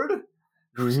sword.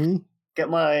 Mm-hmm. Get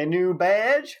my new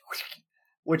badge,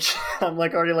 which I'm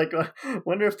like already like,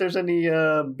 wonder if there's any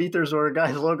Beathers or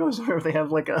guys logos or if they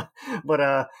have like a. But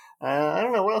I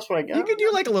don't know what else would I get. You can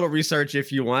do like a little research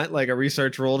if you want, like a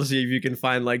research roll to see if you can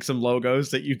find like some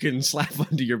logos that you can slap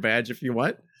onto your badge if you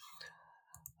want.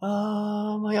 I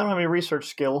don't have any research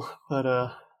skill,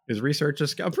 but is research a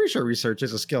skill? I'm pretty sure research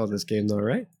is a skill in this game, though,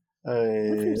 right?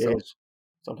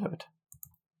 Don't have it.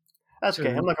 That's okay.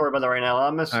 I'm not gonna worry about that right now.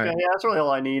 Yeah, that's really all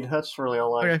I need. That's really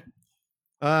all I. Okay.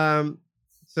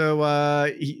 So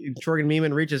Jorgen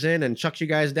Meeman reaches in and chucks you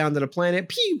guys down to the planet.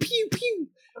 Pew pew pew.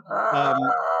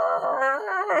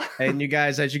 And you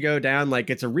guys, as you go down, like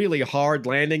it's a really hard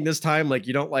landing this time. Like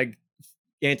you don't like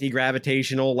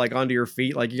anti-gravitational like onto your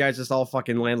feet. Like you guys just all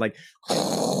fucking land like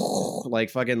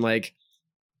fucking like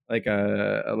a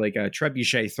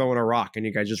trebuchet throwing a rock, and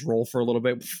you guys just roll for a little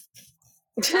bit.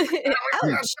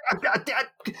 Ouch.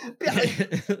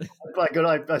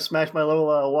 I smash my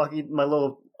little my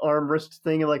little arm wrist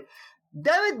thing, and like,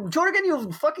 damn it, Jorgen,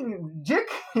 you fucking dick!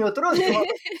 You throw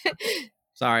it.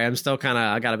 Sorry, I'm still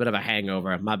I got a bit of a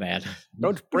hangover. My bad.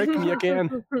 Don't break me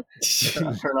again. I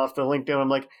turn off the LinkedIn. I'm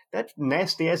like, that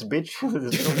nasty ass bitch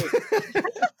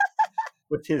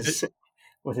with his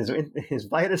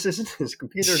viruses and his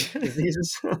computer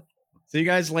diseases. So you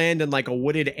guys land in like a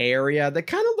wooded area that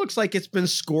kind of looks like it's been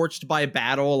scorched by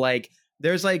battle. Like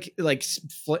there's think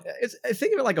of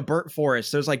it like a burnt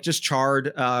forest. There's like just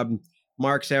charred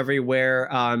marks everywhere.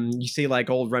 You see like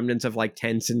old remnants of like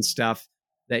tents and stuff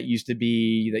that used to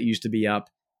be up.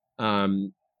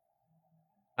 And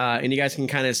you guys can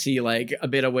kind of see like a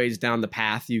bit of ways down the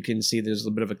path. You can see there's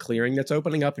a bit of a clearing that's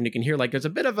opening up, and you can hear like there's a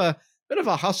bit of a bit of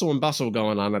a hustle and bustle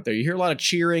going on out there. You hear a lot of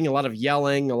cheering, a lot of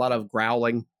yelling, a lot of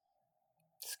growling.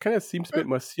 This kind of seems a bit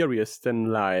more serious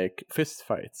than like fist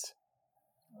fights.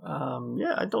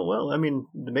 Yeah, I don't. Well, I mean,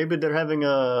 maybe they're having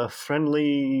a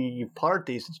friendly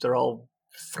party since they're all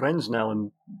friends now.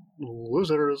 And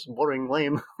losers, boring,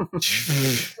 lame.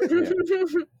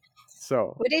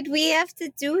 So, what did we have to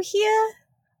do here?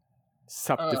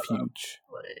 Subterfuge.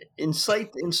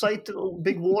 Incite a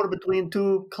big war between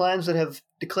two clans that have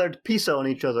declared peace on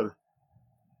each other.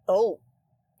 Oh.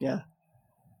 Yeah.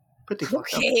 Pretty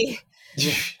fucked up. Okay.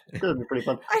 Yeah, that'd be pretty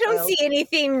fun. I don't see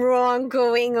anything wrong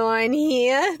going on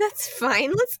here. That's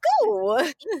fine. Let's go.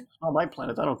 It's not my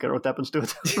planet. I don't care what happens to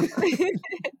it.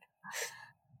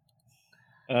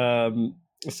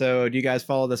 So do you guys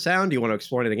follow the sound? Do you want to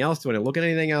explore anything else? Do you want to look at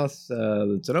anything else?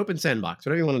 It's an open sandbox.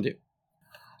 Whatever you want to do.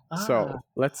 So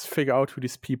let's figure out who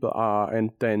these people are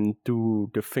and then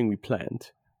do the thing we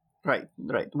planned. Right.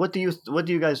 What do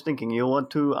you guys thinking? You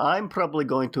want to? I'm probably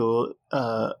going to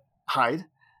hide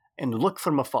and look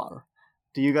from afar.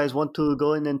 Do you guys want to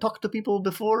go in and talk to people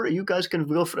before? You guys can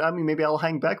go for. I mean, maybe I'll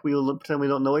hang back. We'll pretend we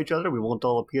don't know each other. We won't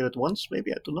all appear at once.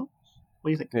 Maybe, I don't know. What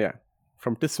do you think? Yeah.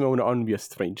 From this moment on, we are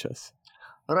strangers.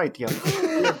 All right, yeah.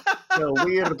 You're a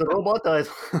weird robot. How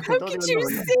could you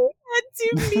say that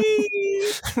to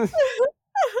me?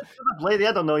 Lady,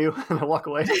 I don't know you. Walk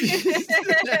away.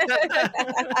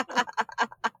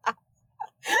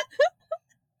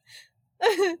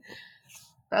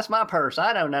 That's my purse.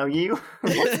 I don't know you.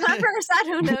 That's my purse. I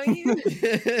don't know you.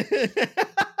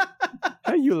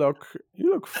 Hey, you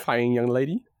look fine, young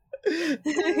lady. Oh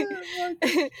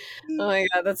my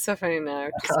god, that's so funny now.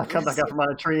 I come back out from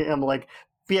under a tree and I'm like,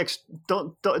 BX,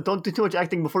 don't do too much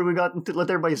acting before we got to let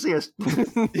everybody see us.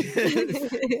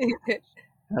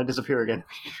 I disappear again.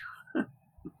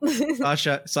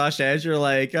 Sasha, as you're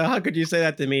like, how could you say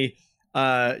that to me?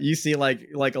 You see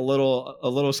like a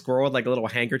little squirrel with like a little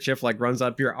handkerchief like runs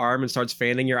up your arm and starts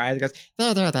fanning your eyes. It goes,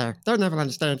 there. They'll never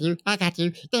understand you. I got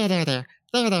you. There.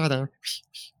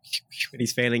 And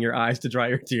he's fanning your eyes to dry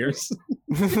your tears.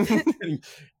 Thank you,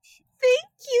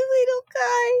 little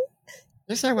guy.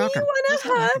 You're so welcome. You want a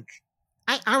hug?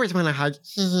 I always want a hug.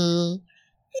 Yay.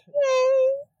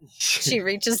 She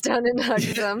reaches down and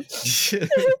hugs him.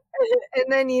 And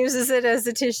then uses it as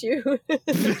a tissue.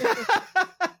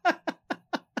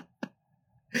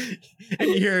 And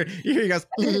you hear he goes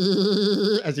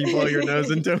as you blow your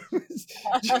nose into him.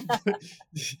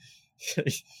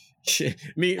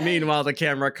 Meanwhile, the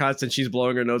camera cuts and she's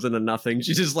blowing her nose into nothing.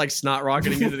 She's just like snot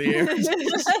rocketing into the air.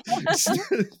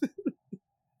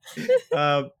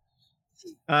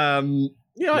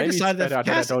 I decided that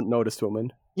I don't know this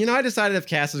woman. I decided if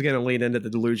Cass is going to lean into the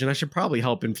delusion, I should probably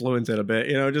help influence it a bit.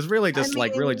 Just really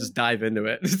dive into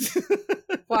it.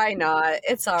 Why not?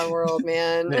 It's our world,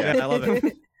 man. Yeah, I love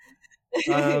it.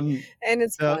 And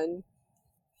it's fun.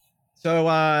 So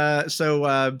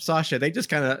Sasha, they just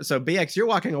kind of. So BX, you're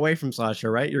walking away from Sasha,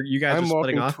 right? You guys are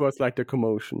splitting off. I'm walking towards like the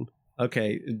commotion.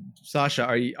 Okay, Sasha,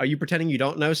 are you pretending you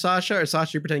don't know Sasha, or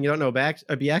Sasha, you pretending you don't know BX?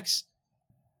 Is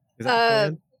that the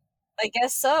plan? I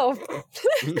guess so.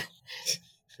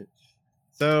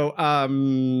 So,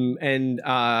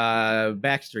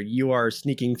 Baxter, you are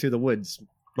sneaking through the woods,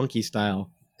 monkey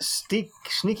style.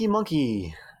 Sneaky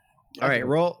monkey. All right,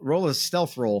 roll a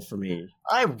stealth roll for me.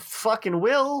 I fucking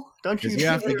will. Don't you? You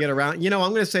have to get around. I'm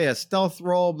going to say a stealth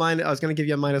roll. I was going to give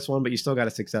you a -1, but you still got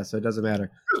a success, so it doesn't matter.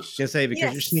 I was going to say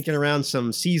because you're sneaking around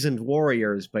some seasoned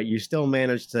warriors, but you still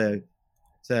managed to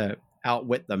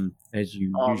outwit them as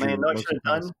you. Oh man, no, I should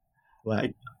have done.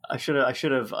 What? I should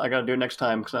have. I got to do it next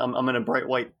time because I'm in a bright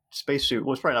white spacesuit.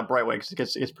 Well, it's probably not bright white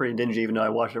because it's pretty dingy, even though I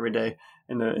wash every day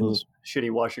in this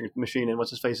shitty washing machine. And what's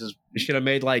his face is. You should have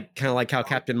made kind of like how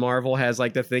Captain Marvel has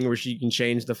like the thing where she can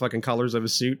change the fucking colors of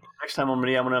his suit. Next time I'm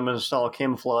gonna install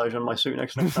camouflage on my suit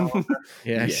next time.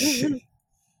 Yeah.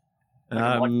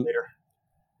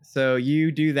 So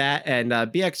you do that, and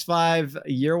BX5,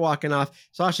 you're walking off.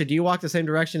 Sasha, do you walk the same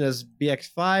direction as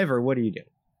BX5, or what do you do?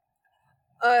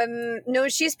 No,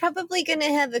 she's probably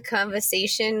gonna have a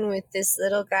conversation with this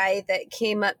little guy that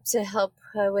came up to help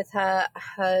her with her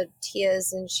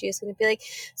tears, and she's gonna be like,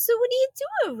 "So what do you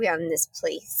do around this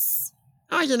place?"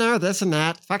 Oh, this and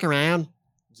that. Fuck around.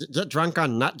 Get drunk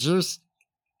on nut juice.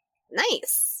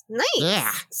 Nice.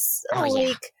 Yeah. So,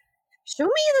 show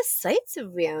me the sights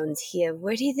around here.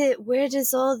 Where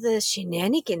does all the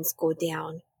shenanigans go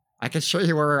down? I can show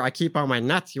you where I keep all my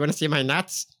nuts. You want to see my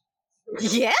nuts?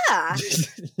 Yeah.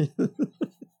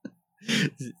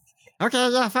 Okay,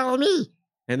 yeah, follow me.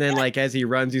 And then, as he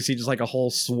runs, you see just a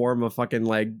whole swarm of fucking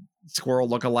squirrel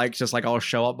lookalikes just all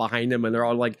show up behind him, and they're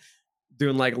all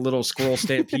doing like a little squirrel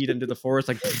stampede into the forest,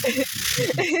 like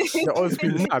They're all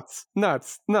screaming, nuts.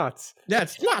 Nuts.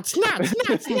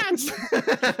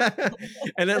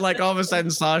 And then like all of a sudden,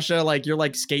 Sasha, like you're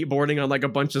like skateboarding on like a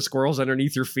bunch of squirrels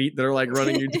underneath your feet that are like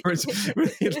running you towards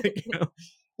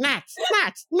nuts.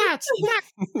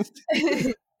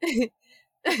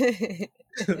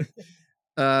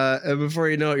 And before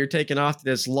you know it, you're taking off to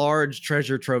this large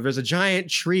treasure trove. There's a giant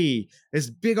tree, this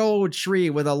big old tree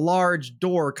with a large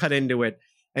door cut into it.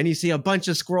 And you see a bunch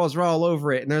of squirrels all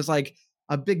over it. And there's like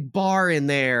a big bar in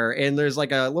there. And there's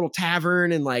like a little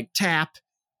tavern and like tap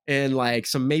and like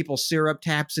some maple syrup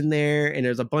taps in there. And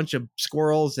there's a bunch of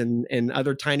squirrels and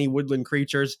other tiny woodland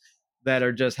creatures that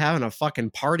are just having a fucking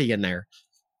party in there.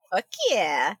 Fuck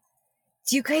yeah.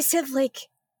 Do you guys have like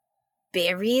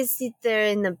berries that are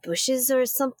in the bushes or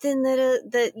something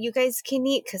that you guys can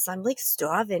eat? Because I'm like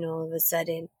starving all of a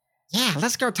sudden. Yeah,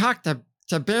 let's go talk to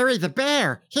Barry the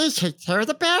bear. He takes care of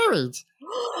the berries.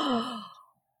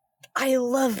 I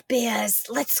love bears.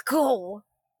 Let's go.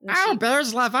 And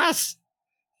bears love us.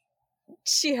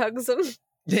 She hugs him.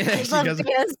 Yeah, I love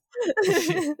bears.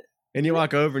 And you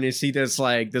walk over and you see this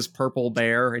like this purple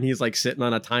bear, and he's like sitting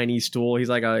on a tiny stool. He's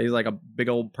like a big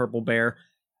old purple bear,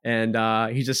 and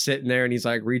he's just sitting there, and he's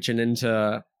like reaching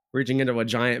into a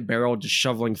giant barrel, just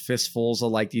shoveling fistfuls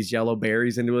of like these yellow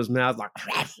berries into his mouth, like.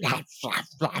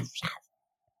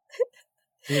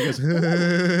 And he goes,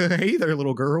 "Hey there,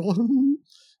 little girl."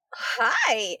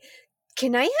 Hi.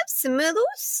 Can I have some of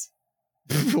those?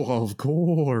 Well, of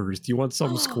course. Do you want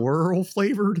some squirrel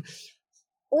flavored?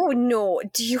 Oh no!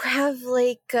 Do you have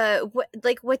like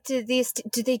what do these?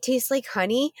 Do they taste like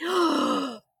honey?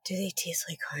 Do they taste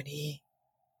like honey?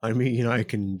 I mean, I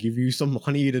can give you some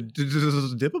honey to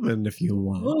dip them in if you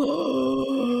want.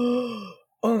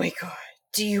 Oh my god!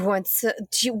 Do you want?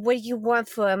 What do you want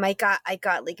for them? I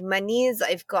got like monies.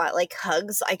 I've got like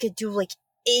hugs. I could do like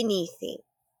anything.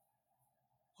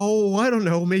 Oh, I don't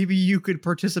know. Maybe you could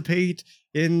participate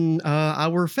in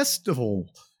our festival.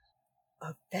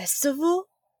 A festival?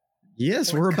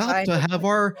 Yes, we're about to have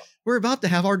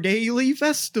our daily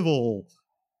festival.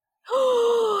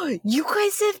 You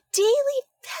guys have daily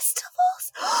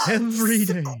festivals? Every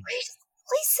day. The greatest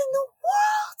place in the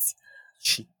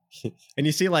world. And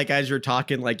you see, like, as you're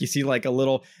talking, like, you see, like, a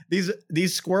little,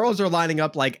 these squirrels are lining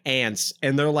up like ants,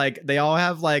 and they're like, they all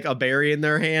have like a berry in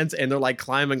their hands, and they're like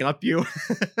climbing up you.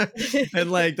 And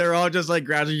like, they're all just like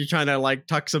gradually trying to like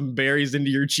tuck some berries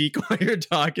into your cheek while you're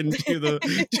talking to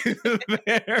the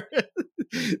bear.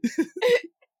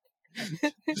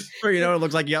 Or, you know, it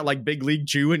looks like you got like Big League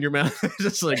Chew in your mouth.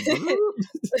 Just like.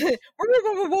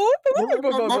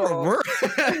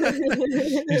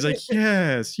 He's like,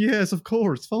 yes, of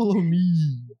course, follow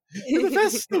me to the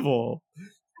festival.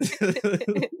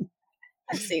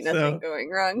 I see nothing going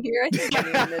wrong here. I think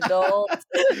I'm an adult.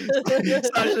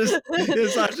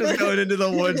 Sasha's going into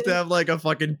the woods to have like a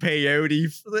fucking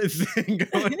peyote thing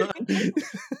going on.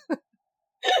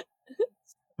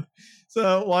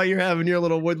 So while you're having your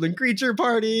little woodland creature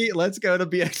party, let's go to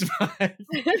BX5.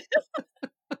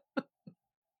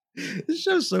 This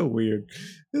show's so weird.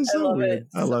 It's so weird.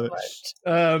 I love it.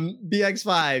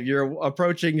 BX5, you're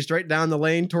approaching straight down the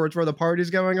lane towards where the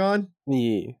party's going on.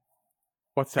 Yeah.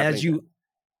 What's happening?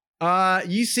 As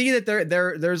you see that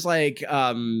there's like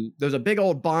there's a big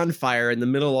old bonfire in the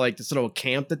middle of like this little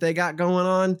camp that they got going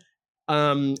on.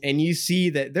 And you see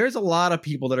that there's a lot of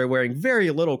people that are wearing very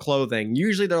little clothing.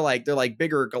 Usually they're like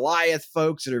bigger Goliath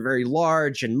folks that are very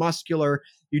large and muscular.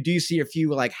 You do see a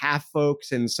few like half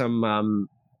folks and some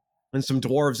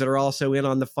dwarves that are also in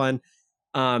on the fun.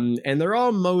 And they're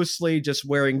all mostly just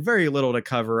wearing very little to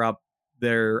cover up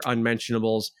their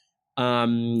unmentionables.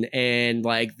 And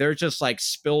like there's just like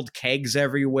spilled kegs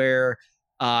everywhere.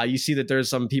 You see that there's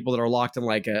some people that are locked in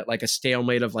like a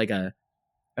stalemate of like an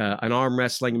arm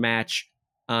wrestling match.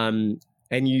 And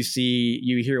you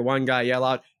hear one guy yell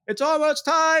out, "It's almost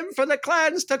time for the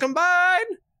clans to combine.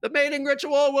 The mating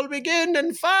ritual will begin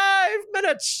in 5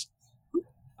 minutes."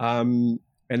 And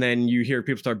then you hear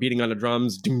people start beating on the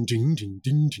drums. Ding, ding, ding,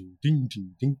 ding, ding, ding,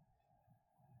 ding, ding.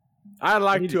 I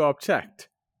like to object.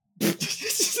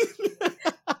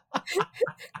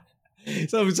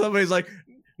 So somebody's like,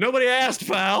 "Nobody asked,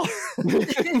 pal."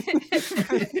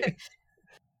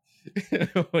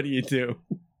 What do you do?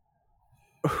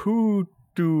 Who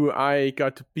do I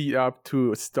got to beat up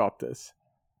to stop this?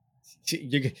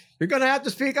 You're gonna have to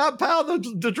speak up, pal.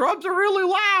 The drums are really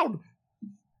loud.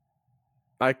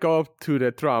 I go up to the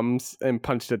drums and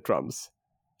punch the drums.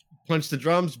 Punch the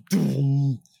drums.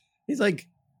 He's like,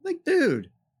 dude,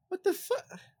 what the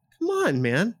fuck? Come on,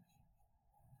 man.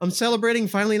 I'm celebrating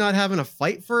finally not having a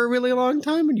fight for a really long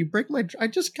time, and you break my. I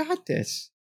just got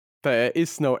this. There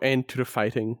is no end to the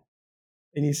fighting.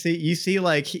 And you see,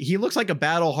 like he looks like a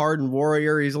battle-hardened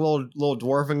warrior. He's a little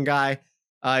dwarven guy.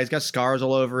 He's got scars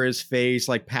all over his face,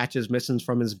 like patches missing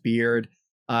from his beard.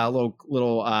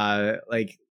 Little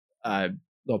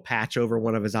patch over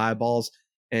one of his eyeballs,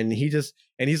 and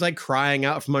he's like crying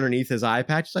out from underneath his eye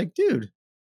patch. It's like, dude,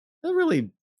 that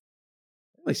really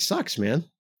sucks, man.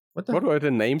 What were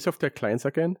the names of their clans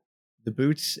again? The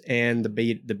Boots and the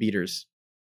Beaters.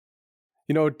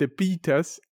 You know, the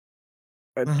Beaters.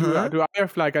 Do I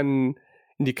have like an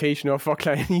indication of what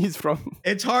clan he's from?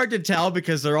 It's hard to tell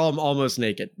because they're all almost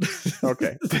naked.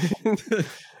 Okay.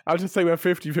 I'll just say we're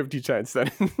 50-50 chance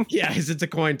then. Yeah, it's a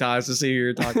coin toss to see who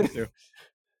you're talking to.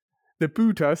 The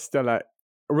Booters, they're like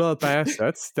real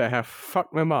bastards. They have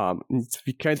fucked my mom.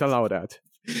 We can't allow that.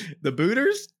 The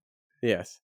Booters?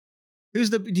 Yes. Do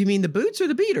you mean the Boots or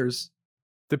the Beaters?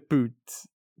 The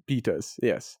Beaters,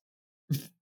 yes.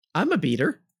 I'm a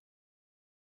beater.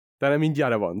 Then I mean the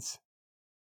other ones.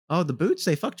 Oh, the Boots,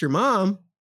 they fucked your mom.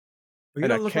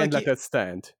 And I can't let that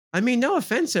stand. I mean, no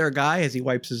offense there, guy, as he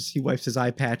wipes his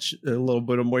eye patch, a little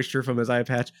bit of moisture from his eye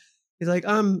patch. He's like,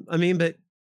 I mean, but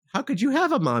how could you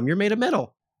have a mom? You're made of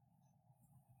metal.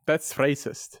 That's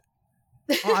racist.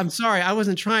 Oh, I'm sorry. I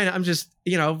wasn't trying. I'm just,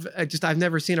 I've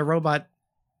never seen a robot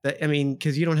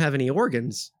because you don't have any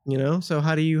organs, so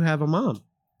how do you have a mom?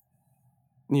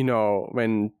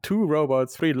 When two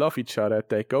robots really love each other,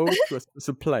 they go to a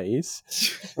special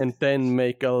place and then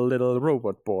make a little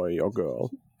robot boy or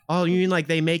girl. Oh, you mean like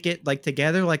they make it like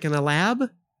together, like in a lab?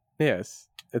 Yes.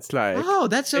 It's like... Oh,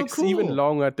 that's so cool. It's even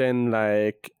longer than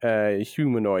like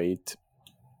humanoid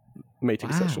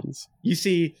mating sessions. You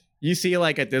see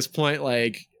like at this point,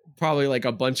 like probably like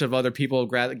a bunch of other people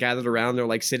gathered around. They're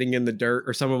like sitting in the dirt,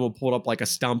 or some of them pulled up like a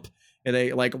stump, and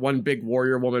they like one big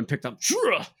warrior woman picked up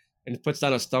and puts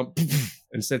down a stump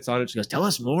and sits on it. She goes, "Tell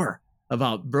us more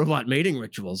about robot mating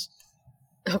rituals."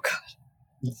 Oh God.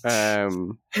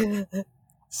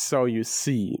 So you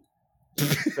see,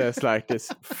 there's like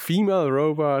this female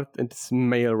robot and this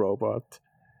male robot,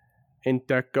 and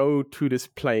they go to this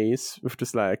place with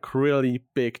this like really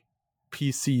big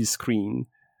PC screen,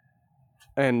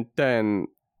 and then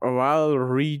while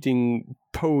reading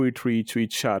poetry to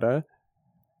each other,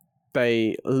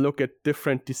 they look at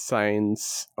different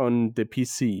designs on the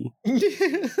PC.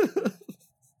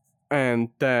 And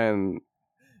then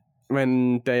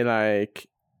when they like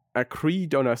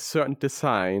agreed on a certain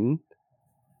design,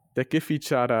 they give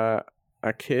each other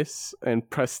a kiss and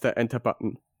press the enter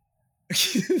button.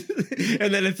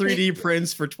 And then it 3D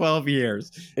prints for 12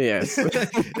 years. Yes.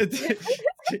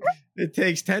 It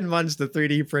takes 10 months to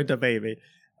 3D print a baby.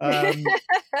 In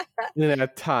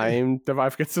that time, the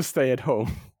wife gets to stay at home.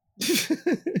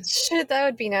 Shit, that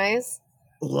would be nice.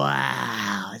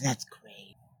 Wow, that's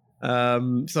great.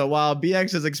 So while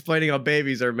BX is explaining how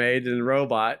babies are made in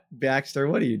Robot, Baxter,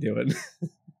 what are you doing?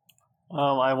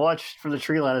 I watched from the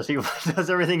tree line as he does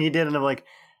everything he did, and I'm like,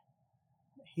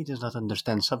 he does not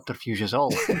understand subterfuge at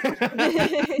all.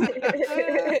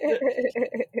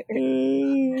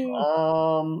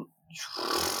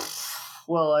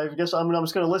 Well, I guess I'm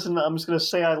just going to listen. I'm just going to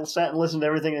say I sat and listened to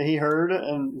everything that he heard,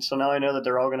 and so now I know that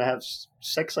they're all going to have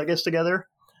sex, I guess, together.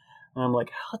 And I'm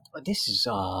like, this is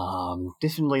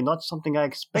definitely not something I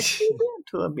expected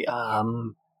to be.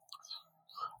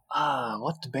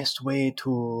 What's the best way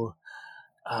to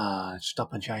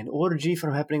stop a giant orgy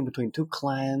from happening between two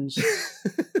clans?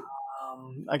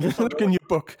 I guess look in your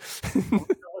book. I'm gonna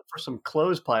look for some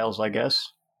clothes piles, I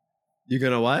guess. You're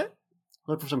gonna what?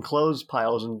 Look for some clothes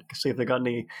piles and see if they got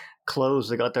any clothes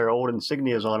that got their old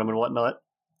insignias on them and whatnot.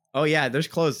 Oh yeah, there's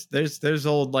clothes. There's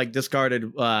old like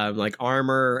discarded like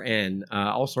armor and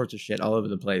all sorts of shit all over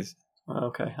the place.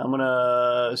 Okay, I'm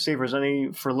gonna see if there's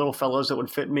any for little fellows that would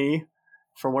fit me.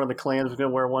 For one of the clans, I'm gonna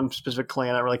wear one specific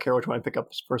clan. I don't really care which one I pick up.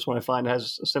 This first one I find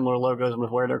has similar logos. I'm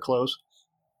gonna wear their clothes.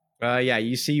 Yeah,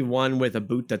 you see one with a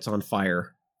boot that's on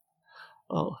fire.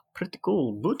 Oh, pretty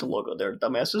cool boot logo there,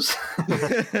 dumbasses.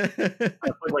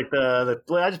 I put like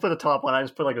I just put the top on. I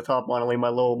just put like the top on and leave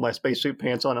my spacesuit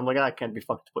pants on. I'm like, I can't be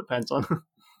fucked to put pants on.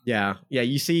 Yeah.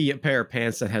 You see a pair of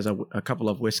pants that has a couple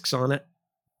of whisks on it.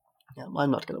 Yeah, I'm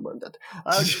not gonna wear that.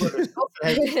 I just put it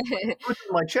on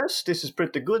my chest. This is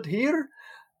pretty good here.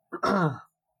 And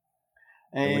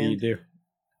what do you do?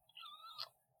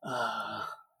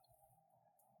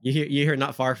 You hear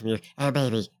not far from you. Oh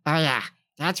baby, oh yeah,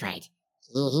 that's right.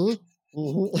 I'm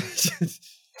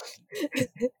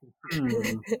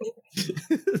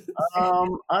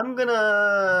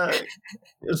gonna.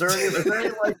 Is there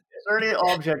any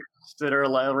objects that are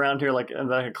around here, like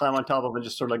that I can climb on top of and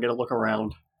just sort of like get a look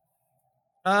around?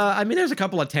 I mean, there's a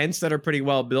couple of tents that are pretty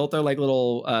well built. They're like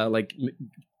little, like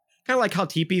kind of like how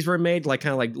teepees were made, like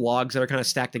kind of like logs that are kind of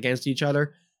stacked against each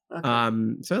other. Okay.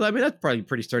 So I mean, that's probably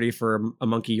pretty sturdy for a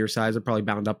monkey your size. They're probably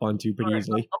bound up onto pretty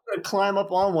easily. I'm gonna climb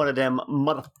up on one of them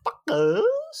motherfuckers,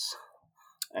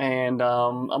 and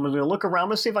I'm gonna look around. I'm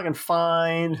gonna see if I can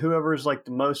find whoever's like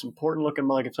the most important looking.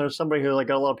 Like if there's somebody who like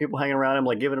got a lot of people hanging around him,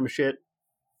 like giving him shit.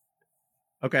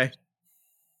 Okay.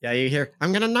 Yeah, you hear?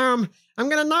 I'm gonna know him.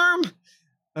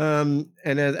 And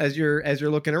as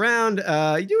you're looking around,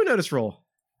 you do a notice roll.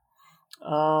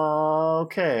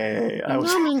 Okay. I'm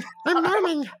norming.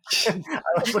 I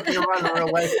was looking around in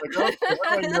real life like, oh, what do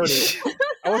I notice?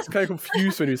 I was kind of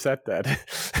confused when you said that.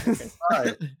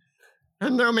 Right.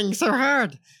 I'm norming so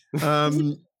hard. Is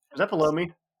that below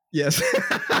me? Yes. Sounded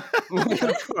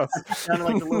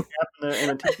like the little gap in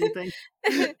the TV thing.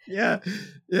 Yeah.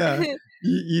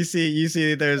 You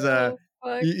see there's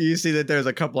you see that there's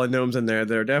a couple of gnomes in there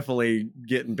that are definitely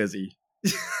getting busy.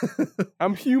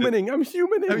 I'm humaning. Yeah,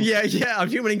 I'm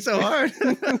humaning so hard.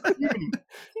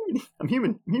 I'm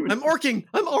human. I'm orking.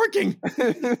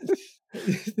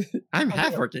 I'm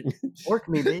half orking. Orc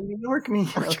me, baby. Orc me.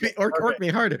 Orc me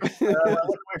harder. I look away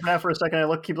from that for a second.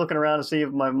 I keep looking around to see if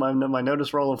my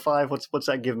notice roll of 5. What's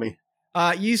that give me?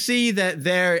 You see that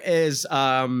there is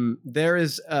a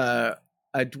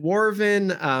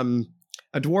dwarven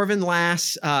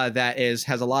lass that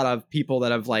has a lot of people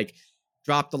that have like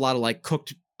dropped a lot of like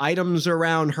cooked items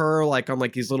around her, like on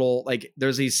like these little like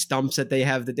there's these stumps that they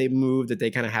have that they move that they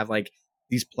kind of have like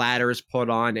these platters put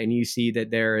on, and you see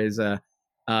that there is a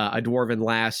dwarven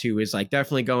lass who is like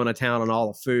definitely going to town on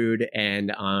all the food,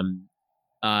 and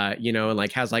you know, and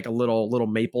like has like a little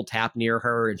maple tap near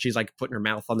her, and she's like putting her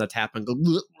mouth on the tap and go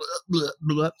bleh, bleh,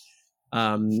 bleh,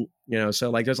 bleh. You know,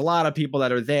 so like there's a lot of people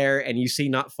that are there, and you see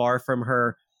not far from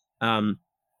her,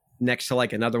 next to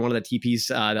like another one of the teepees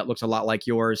that looks a lot like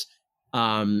yours,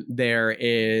 there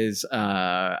is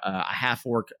a half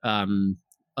orc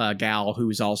gal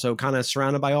who's also kind of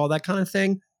surrounded by all that kind of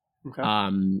thing. Okay.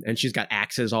 And she's got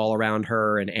axes all around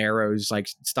her and arrows like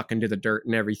stuck into the dirt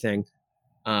and everything.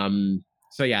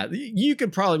 So yeah, you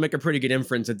could probably make a pretty good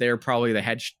inference that they're probably the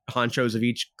head honchos of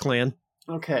each clan.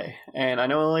 Okay, and I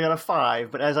know I only got a 5,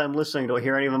 but as I'm listening, do I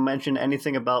hear any of them mention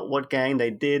anything about what gang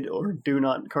they did or do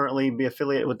not currently be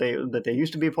affiliated with, that they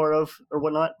used to be a part of or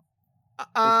whatnot?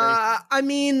 I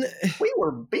mean, we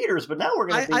were beaters, but now we're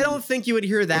gonna. I don't think you would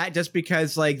hear that just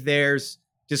because like there's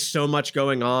just so much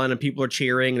going on and people are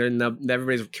cheering and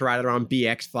everybody's crowded around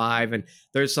BX5 and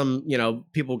there's some, you know,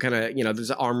 people kind of, you know,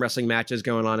 there's arm wrestling matches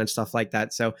going on and stuff like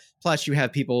that. So plus you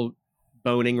have people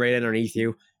boning right underneath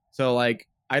you. So like,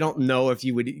 I don't know if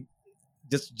you would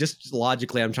just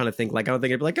logically, I'm trying to think like, I don't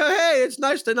think it'd be like, oh, hey, it's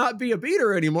nice to not be a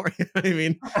beater anymore. You know what I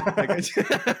mean? Like, I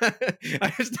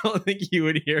just don't think you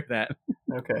would hear that.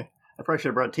 Okay. I probably should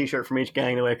have brought a t-shirt from each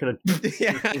gang the way I could have.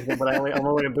 Yeah. But I'm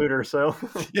only a booter, so.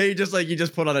 Yeah, you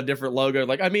just put on a different logo.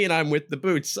 Like, I mean, I'm with the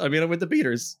boots. I mean, I'm with the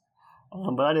beaters.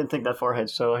 But I didn't think that far ahead,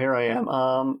 so here I am.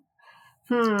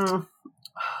 And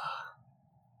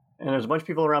there's a bunch of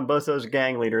people around both those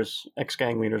gang leaders,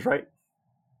 ex-gang leaders, right?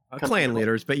 Clan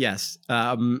leaders, but yes.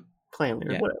 Clan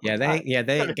leaders, whatever. Yeah,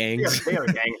 they ain't gangs. They are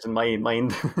gangs in my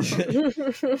mind.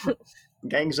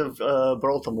 Gangs of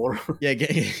Baltimore. Yeah,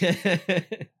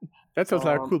 that sounds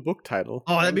like a cool book title.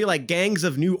 Oh, that'd be like Gangs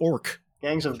of New Orc.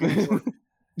 Gangs of New Orc.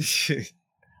 So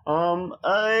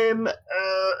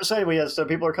anyway, yeah, so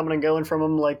people are coming and going from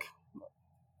them, like,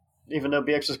 even though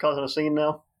BX is causing a scene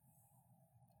now.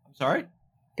 I'm sorry?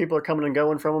 People are coming and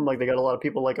going from them, like they got a lot of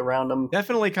people like around them.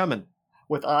 Definitely coming.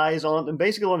 With eyes on them.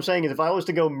 Basically what I'm saying is if I was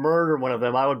to go murder one of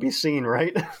them, I would be seen,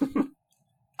 right?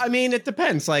 I mean, it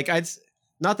depends. Like,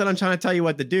 not that I'm trying to tell you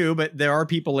what to do, but there are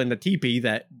people in the teepee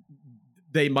that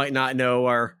they might not know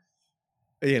are,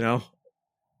 you know.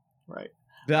 Right.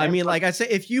 I mean, like I say,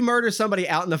 if you murder somebody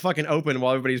out in the fucking open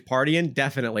while everybody's partying,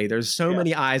 definitely. There's so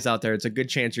many eyes out there. It's a good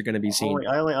chance you're going to be seen.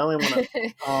 I only want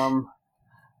to...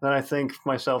 then I think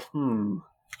myself,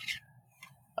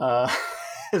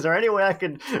 is there any way I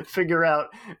could figure out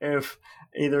if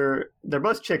either they're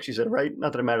both chicks? You said, right?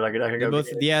 Not that it mattered. I could go.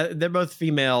 They're both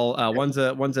female. One's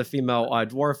a female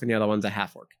dwarf, and the other one's a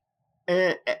half orc.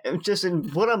 Just in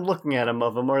what I'm looking at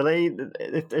of them, are they?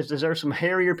 Is there some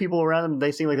hairier people around them?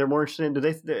 They seem like they're more interested in.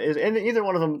 And either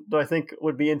one of them do I think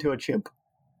would be into a chimp?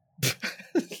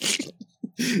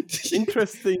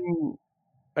 Interesting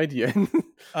idea.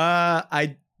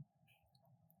 I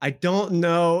don't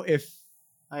know if.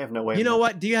 I have no way. You know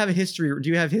what? Do you have a history? Do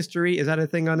you have history? Is that a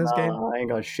thing on this game? I ain't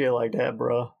got shit like that,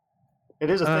 bro. It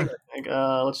is a thing, I think.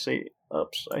 Let's see.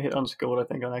 Oops, I hit unschooled, I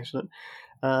think, on accident.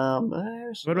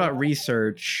 What about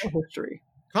research? History.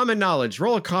 Common knowledge.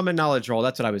 Roll a common knowledge roll.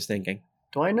 That's what I was thinking.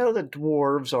 Do I know that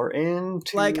dwarves are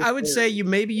into... Like, I would say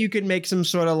you could make some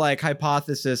sort of like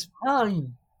hypothesis.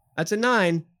 9. That's a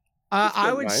 9.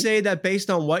 I would 9. say that based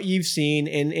on what you've seen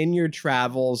in your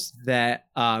travels, that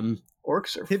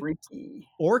Orcs are freaky.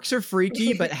 Orcs are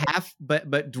freaky, but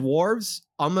but dwarves,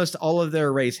 almost all of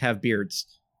their race have beards.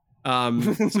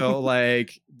 So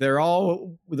like they're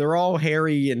all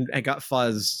hairy and got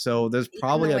fuzz. So there's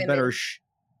probably a better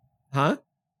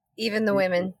Even the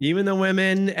women. Even the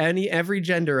women, every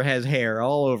gender has hair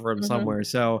all over them somewhere.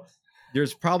 So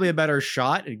there's probably a better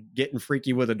shot at getting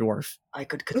freaky with a dwarf. I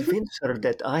could convince her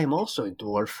that I am also a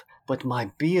dwarf, but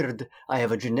my beard, I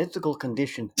have a genetical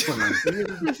condition for my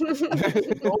beard is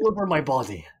all over my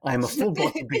body. I am a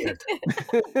full-body beard.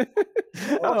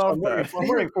 I'm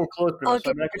wearing full clothes.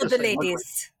 Okay, for the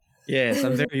ladies. Yes,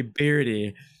 I'm very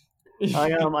beardy.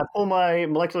 I pull my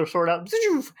molecular sword out,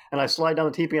 and I slide down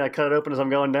the teepee and I cut it open as I'm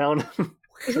going down.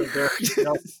 So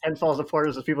head falls apart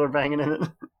as the people are banging in it.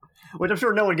 Which I'm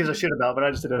sure no one gives a shit about, but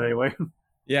I just did it anyway.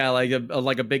 Yeah, like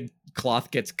a big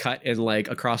cloth gets cut and like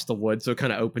across the wood, so it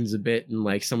kind of opens a bit, and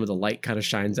like some of the light kind of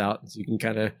shines out, so you can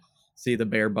kind of see the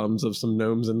bare bums of some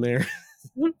gnomes in there.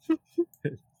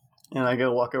 And I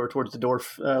go walk over towards the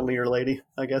dwarf leader lady,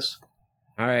 I guess.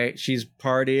 All right, she's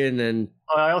partying, and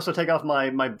I also take off my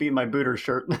booter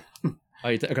shirt.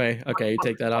 Okay, you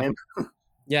take that off.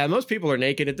 Yeah, most people are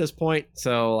naked at this point,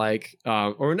 so like,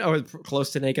 or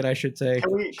close to naked, I should say.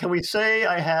 Can we say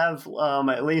I have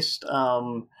at least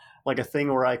like a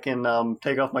thing where I can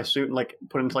take off my suit and like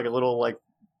put it into like a little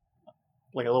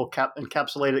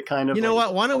encapsulated kind of. You know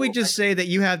what? Why don't we just say that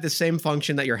you have the same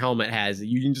function that your helmet has?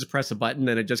 You can just press a button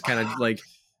and it just kind of like.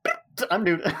 I'm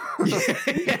nude.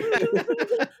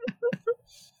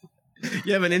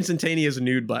 You have an instantaneous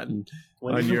nude button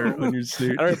on your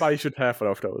suit. Everybody should have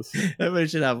one of those. Everybody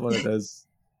should have one of those.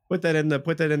 Put that in the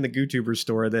GooTuber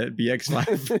store that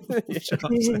BX5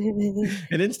 shops.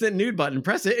 An instant nude button.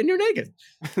 Press it and you're naked.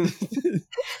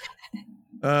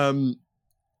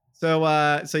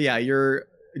 So yeah,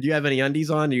 do you have any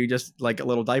undies on? Are you just like a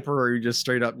little diaper, or are you just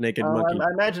straight up naked monkey?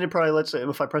 I imagine it probably lets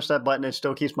if I press that button, it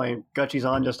still keeps my gutchies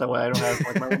on, just that way I don't have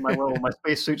like my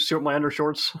spacesuit, my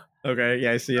undershorts. Okay,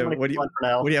 yeah, I see. What do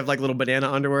you have, like little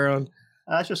banana underwear on?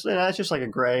 That's just like a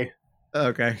gray.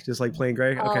 Okay, just like plain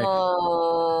gray. Okay.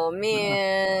 Oh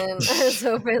man, I was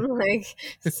hoping like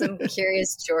some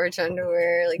Curious George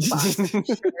underwear, like boxer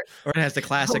shorts. Or it has the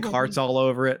classic hearts all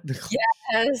over it.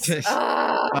 Yes.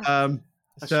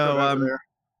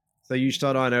 So you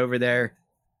start on over there,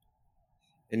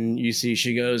 and you see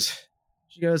she goes,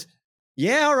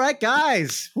 yeah, all right,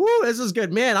 guys. Woo, this is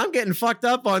good, man. I'm getting fucked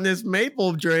up on this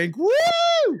maple drink. Woo!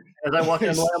 As I walk in,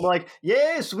 I'm like,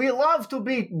 yes, we love to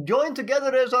be joined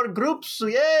together as our groups.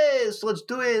 Yes, let's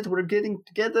do it. We're getting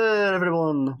together,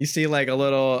 everyone. You see like a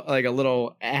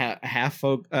little half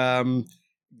folk guy,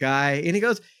 and he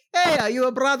goes, hey, are you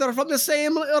a brother from the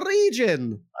same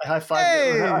region? I high five.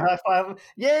 Hey. I high five.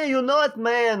 Yeah, you know it,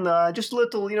 man. Just a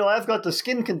little, I've got the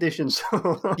skin conditions.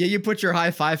 Yeah, you put your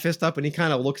high five fist up, and he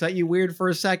kind of looks at you weird for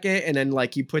a second, and then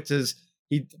like he puts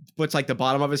like the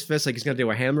bottom of his fist, like he's gonna do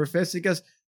a hammer fist. He goes,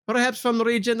 perhaps from the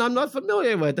region I'm not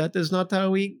familiar with. That is not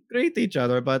how we greet each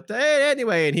other. But hey,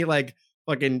 anyway, and he like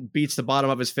fucking beats the bottom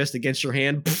of his fist against your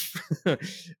hand.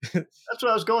 That's what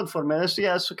I was going for, man.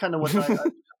 That's kind of what I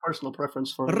personal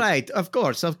preference for me. Right, of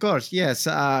course, yes.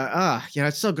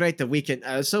 It's so great that we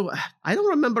can. So I don't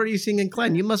remember you seeing in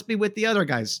Clan. You must be with the other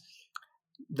guys.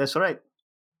 That's right.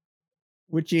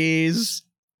 Which is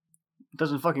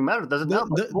doesn't fucking matter, does it?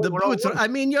 The boots. I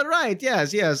mean, you're right.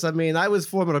 Yes. I mean, I was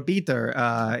former beater.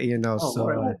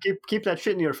 So keep that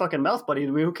shit in your fucking mouth, buddy.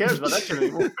 I mean, who cares about that shit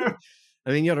anymore?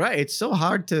 I mean, you're right. It's so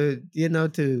hard to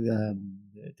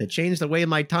change the way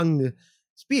my tongue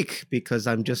speak, because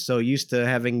I'm just so used to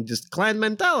having just clan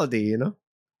mentality,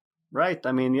 Right.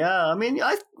 I mean, yeah. I mean,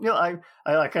 I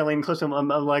kind of lean close to him. I'm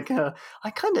like, I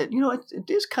kind of, it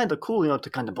is kind of cool, to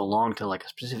kind of belong to like a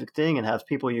specific thing and have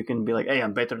people you can be like, hey,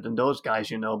 I'm better than those guys,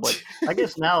 But I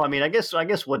guess now, I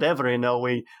guess whatever,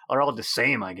 we are all the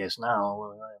same. I guess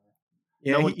now.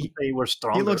 Yeah, no one can say we're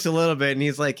stronger. He looks a little bit, and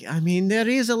he's like, I mean, there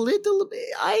is a little bit.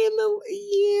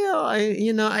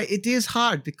 It is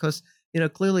hard because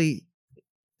clearly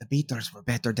the beaters were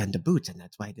better than the boots, and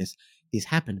that's why this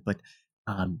happened. But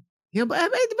Yeah, but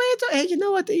it's, hey, you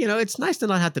know what? You know, it's nice to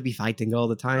not have to be fighting all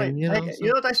the time. Right. You know, Hey, you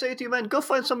know what I say to you, man? Go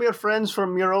find some of your friends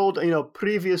from your old,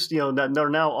 previous, that they're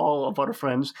now all of our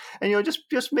friends, and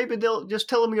just maybe they'll just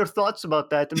tell them your thoughts about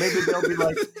that, and maybe they'll be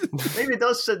like, maybe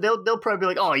they'll probably be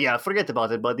like, oh yeah, forget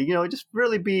about it, buddy. Just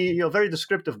really be very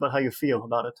descriptive about how you feel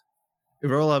about it.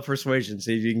 Roll up persuasion,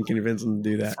 see if you can convince them to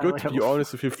do that. It's good to be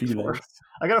honest with your feelings.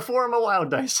 I got a 4 on my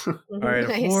wild dice. All right,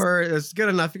 Nice. 4 is good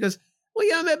enough because, well,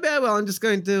 yeah, maybe I'm just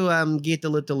going to get a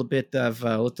little bit of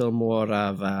a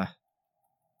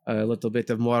little bit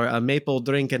of more maple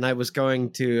drink, and I was going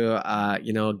to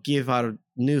give our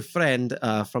new friend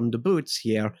from the boots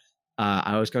here.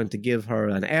 I was going to give her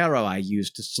an arrow I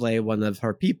used to slay one of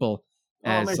her people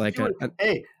as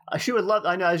she would love.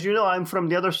 I know, as you know, I'm from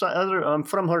the other side. I'm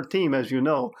from her team, as you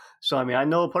know. So I mean, I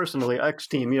know personally X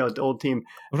team. The old team.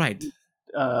 Right.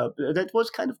 That was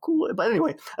kind of cool. But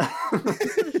anyway,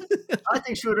 I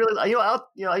think she would really.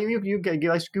 You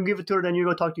give it to her, then you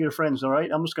go talk to your friends. All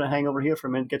right. I'm just gonna hang over here for a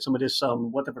minute, get some of this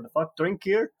whatever the fuck drink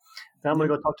here. Then I'm gonna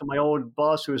go talk to my old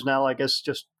boss, who is now, I guess,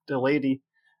 just the lady.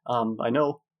 I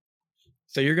know.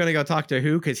 So you're gonna go talk to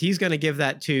who? Because he's gonna give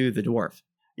that to the dwarf.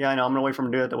 Yeah, I know. I'm gonna wait for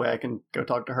him to do it. That way I can go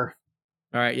talk to her.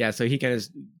 All right, yeah. So he kind of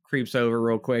creeps over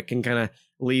real quick and kind of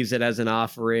leaves it as an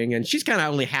offering, and she's kind of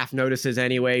only half notices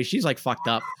anyway. She's like fucked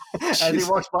up. As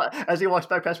he walks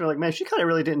back past me, like, man, she kind of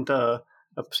really didn't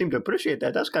seem to appreciate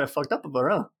that. That's kind of fucked up of her,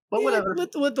 huh? But whatever.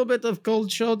 Little bit of cold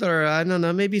shoulder. I don't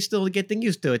know. Maybe still getting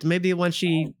used to it. Maybe when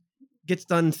she gets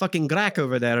done fucking Grack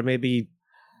over there, maybe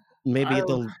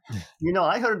it'll.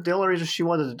 I heard the only reason she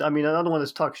wanted. I mean, another one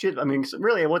is talk shit. I mean,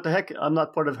 really, what the heck? I'm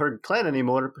not part of her clan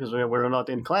anymore because we're not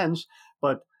in clans.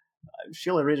 But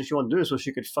the only reason she wanted to do it so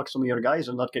she could fuck some of your guys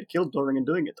and not get killed during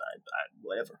doing it.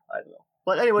 Whatever. I don't know.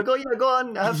 But anyway, go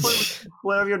on. Have fun with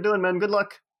whatever you're doing, man. Good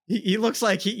luck. He looks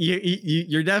like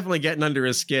you're definitely getting under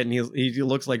his skin. He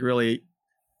looks like really,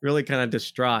 really kind of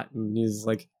distraught, and he's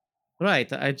like,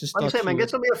 right. I just. Like I say, man, get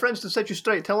some of your friends to set you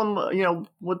straight. Tell them,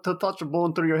 what the thoughts are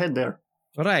blowing through your head there.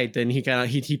 Right, and he kind of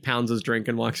he pounds his drink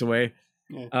and walks away.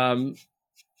 Yeah.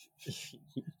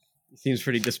 He seems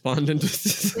pretty despondent.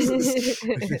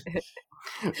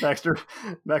 Baxter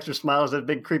smiles, that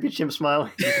big creepy chimp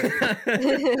smile.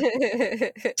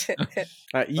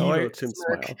 Evil chimp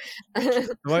smile.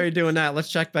 While you're doing that,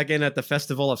 let's check back in at the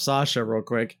Festival of Sasha real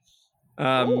quick.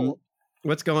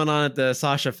 What's going on at the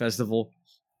Sasha Festival?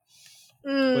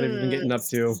 What have you been getting up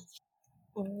to?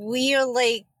 We're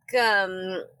like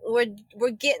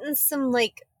we're getting some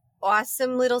like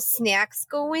awesome little snacks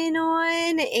going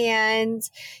on, and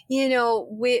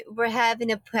we're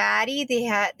having a party.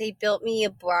 They built me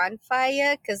a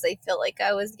bonfire because I felt like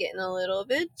I was getting a little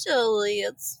bit chilly.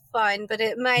 It's fun, but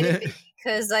it might have been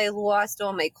because I lost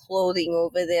all my clothing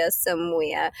over there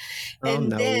somewhere.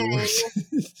 Then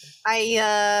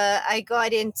I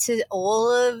got into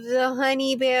all of the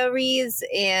honeyberries,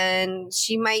 and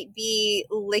she might be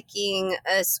licking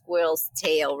a squirrel's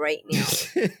tail right now.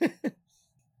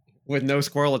 With no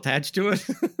squirrel attached to it?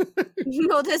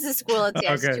 No, there's a squirrel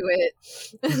attached to it.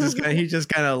 He's just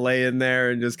kind of laying there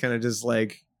and just kind of just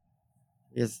like...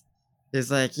 He's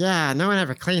like, yeah, no one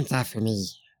ever cleans after me.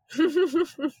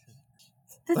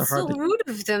 That's so rude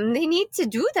of them. They need to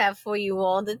do that for you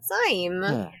all the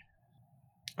time.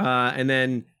 Yeah. And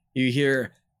then you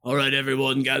hear, all right,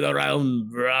 everyone, gather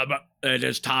around. It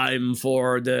is time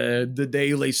for the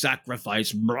daily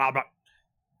sacrifice.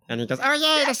 And he goes, oh,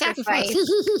 yeah, the sacrifice.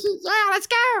 Yeah, let's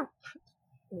go.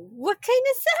 What kind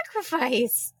of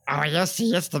sacrifice? Oh, you'll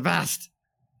see. It's the best.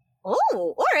 Oh,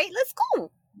 all right. Let's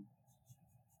go.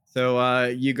 So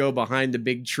you go behind the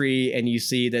big tree, and you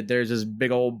see that there's this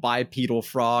big old bipedal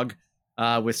frog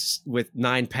with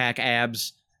 9-pack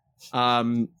abs.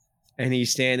 And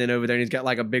he's standing over there, and he's got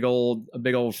like a big old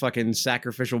fucking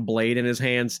sacrificial blade in his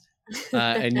hands.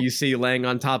 And you see laying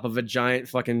on top of a giant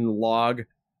fucking log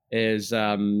is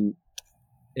a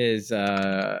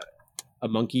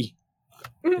monkey,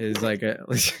 is like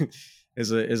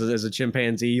is a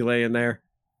chimpanzee laying there,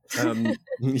 and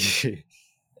you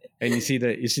see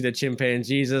the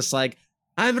chimpanzee just like,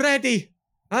 I'm ready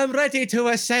to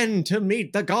ascend to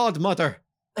meet the godmother.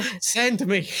 Send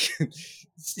me.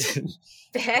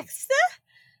 Baxter,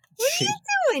 what are you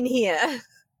doing here?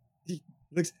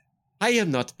 Looks, I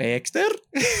am not Baxter.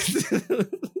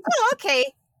 Oh,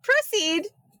 okay. Proceed.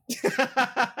 You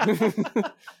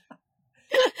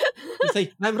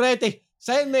say, I'm ready.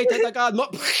 Send me to the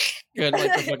godmother. And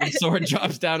like the fucking sword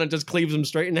drops down and just cleaves him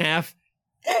straight in half.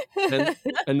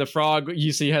 And the frog,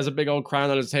 you see, has a big old crown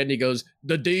on his head, and he goes,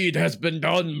 the deed has been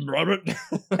done, Robert. And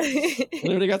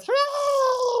then he goes,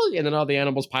 and then all the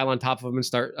animals pile on top of him and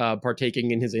start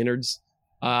partaking in his innards.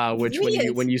 Which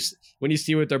when you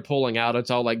see what they're pulling out, it's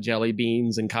all like jelly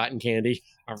beans and cotton candy.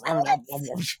 That's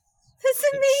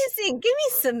amazing. Give me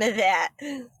some of that.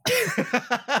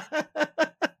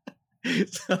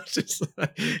 So just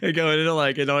like, going into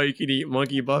like an all-you-can-eat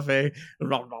monkey buffet.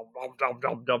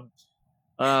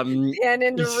 And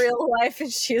into real life,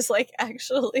 and she's like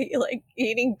actually like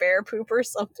eating bear poop or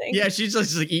something. Yeah, she's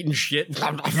just like eating shit.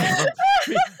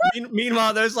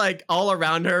 Meanwhile, there's like all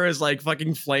around her is like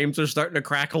fucking flames are starting to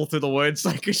crackle through the woods,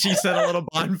 like she set a little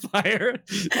bonfire.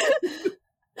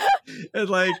 And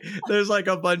like there's like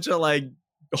a bunch of like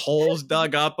holes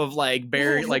dug up of like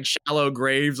buried like shallow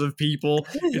graves of people,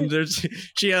 and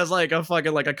she has like a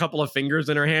fucking like a couple of fingers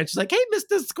in her hand. She's like, "Hey,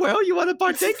 Mr. Squirrel, you want to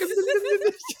partake of this?"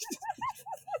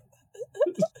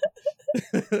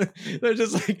 They're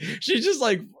just like she's just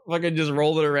like fucking just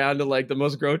rolling around in like the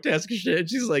most grotesque shit.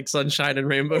 She's like sunshine and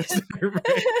rainbows in her brain.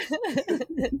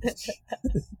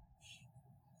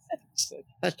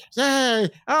 Yay!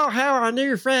 Oh, how our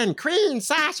new friend Queen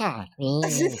Sasha.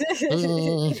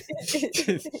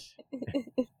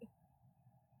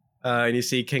 And you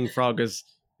see King Frog is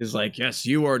like, "Yes,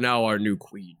 you are now our new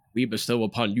queen. We bestow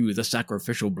upon you the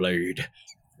sacrificial blade."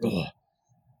 Ugh.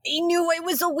 I knew I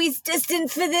was always destined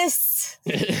for this.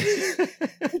 And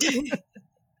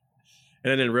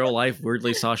then in real life,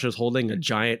 weirdly, Sasha's holding a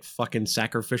giant fucking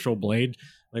sacrificial blade.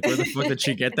 Like, where the fuck did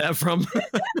she get that from?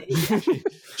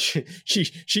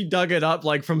 she dug it up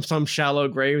like from some shallow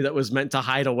grave that was meant to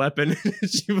hide a weapon.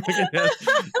 She fucking has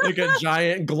like a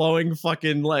giant glowing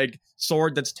fucking like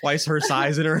sword that's twice her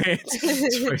size in her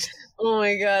hands. Oh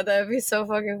my god, that'd be so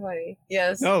fucking funny.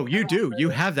 Yes. No, you do. You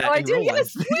have that. Oh, in real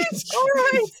life. Yes. All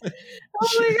right. Oh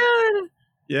my god.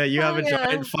 Yeah, you have a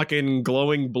giant fucking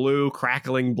glowing blue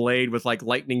crackling blade with like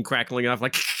lightning crackling off,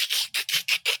 like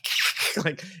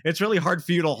like it's really hard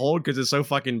for you to hold because it's so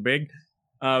fucking big.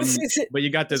 But you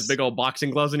got this big old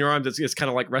boxing gloves in your arms. It's kind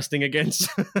of like resting against.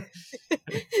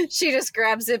 She just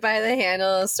grabs it by the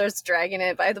handle and starts dragging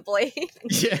it by the blade.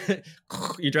 Yeah,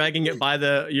 you're dragging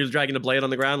the blade on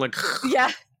the ground, like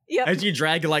yeah. Yep. As you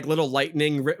drag, like little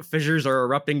lightning fissures are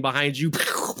erupting behind you.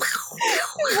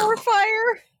 More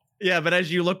fire. Yeah, but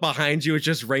as you look behind you, it's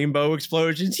just rainbow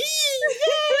explosions.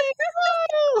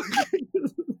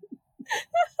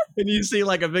 And you see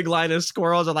like a big line of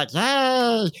squirrels are like,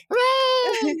 "Yay!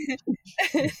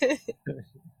 Hooray!"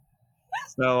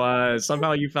 So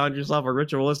somehow you found yourself a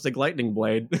ritualistic lightning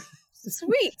blade.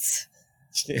 Sweet.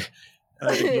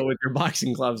 Go with your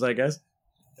boxing gloves, I guess.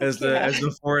 As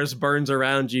the forest burns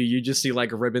around you, you just see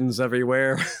like ribbons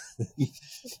everywhere.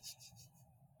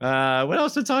 What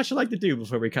else did Tasha like to do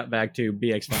before we cut back to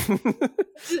BX5?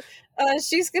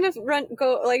 She's gonna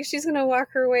she's gonna walk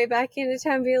her way back into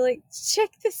town and be like,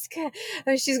 check this guy.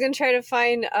 She's gonna try to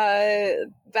find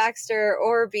Baxter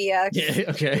or BX. Yeah,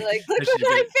 okay. Like, look what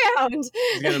I found.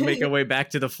 She's gonna make her way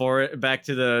back to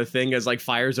the thing as like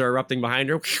fires are erupting behind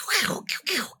her.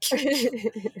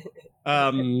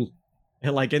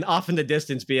 And like off in the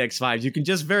distance, BX5, you can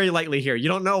just very lightly hear. You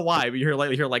don't know why, but you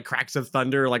hear like cracks of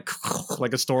thunder, like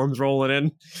a storm's rolling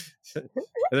in. And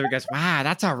then goes, "Wow,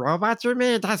 that's how robots are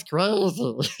made. That's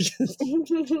crazy."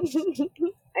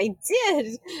 I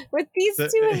did with these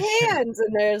two hands,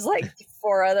 and there's like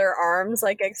 4 other arms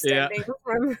like extending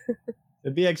from.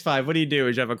 The BX5. What do you do?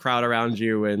 Is you have a crowd around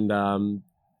you, and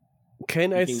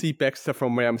Can I see Baxter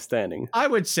from where I'm standing? I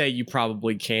would say you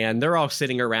probably can. They're all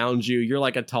sitting around you. You're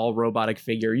like a tall robotic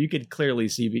figure. You could clearly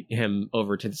see him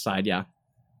over to the side, yeah.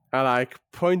 I like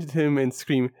point at him and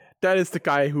scream, "That is the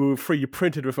guy who 3D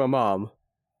printed with my mom."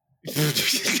 I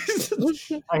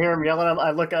hear him yelling.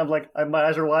 I look. I'm like, my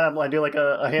eyes are wide. I do like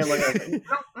a hand, like.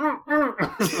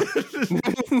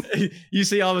 You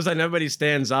see, all of a sudden, everybody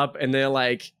stands up and they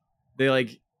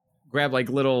grab like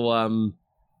little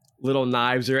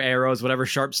knives or arrows, whatever,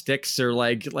 sharp sticks or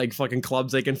like fucking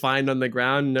clubs they can find on the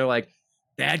ground, and they're like,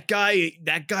 that guy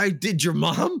did your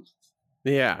mom?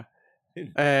 Yeah.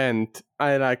 And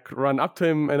I like run up to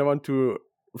him and I want to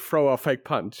throw a fake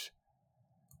punch.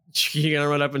 You gonna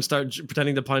run up and start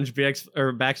pretending to punch BX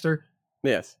or Baxter?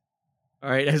 Yes. All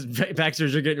right, as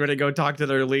Baxter's are getting ready to go talk to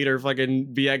their leader,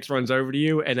 fucking BX runs over to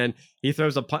you, and then he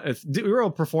throws a punch. Roll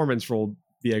a performance roll,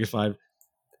 BX5.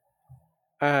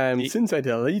 Since I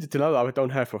deleted the level, I don't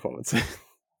have performance.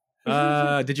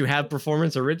 Did you have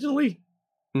performance originally?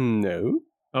 No.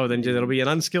 Oh, then it'll be an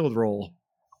unskilled roll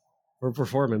for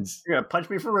performance. You're gonna punch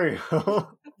me for real.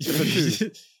 He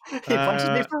punches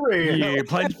me for real. You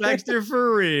punch Baxter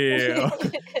for real.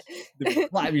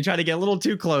 You try to get a little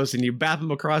too close and you bap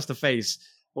him across the face.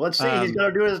 Well, let's see. He's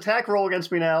gonna do his attack roll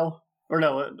against me now. Or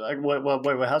no, like,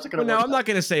 wait, how's it going to work? No, I'm not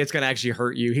going to say it's going to actually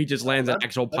hurt you. He just lands an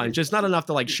actual punch. It's not enough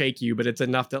to like shake you, but it's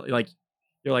enough to like,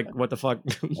 you're like, what the fuck?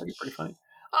 That'd be pretty funny.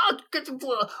 Oh,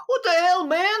 what the hell,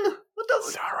 man? What the?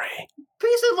 Sorry.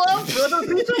 Peace and love, brother.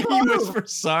 Peace and love. He whispered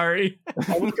sorry.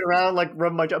 I look around, like,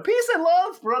 rub my jaw. Peace and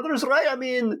love, brothers, right? I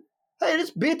mean, hey,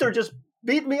 this beater just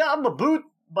beat me. I'm a boot,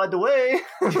 by the way.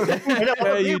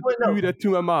 Hey, you do that to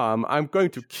my mom. I'm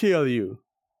going to kill you.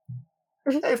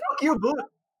 Hey, fuck you, boot.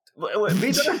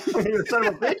 Beater, you son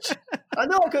of a bitch. I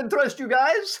know I couldn't trust you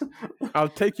guys. I'll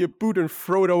take your boot and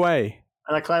throw it away.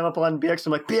 And I climb up on BX.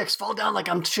 I'm like, BX, fall down like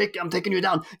I'm taking you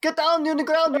down. Get down on the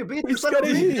ground, you beat. You son of a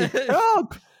bitch.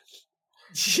 Help!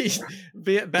 Jeez.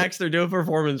 Baxter, do a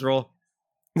performance roll.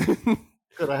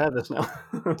 Good, I have this now.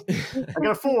 I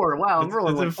got a 4. Wow, I'm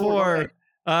rolling like 4.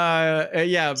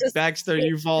 Yeah, just Baxter,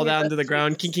 you fall down to the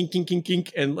ground, kink, kink, kink, kink,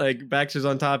 kink, and like Baxter's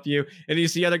on top of you, and you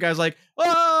see other guys like,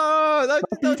 oh,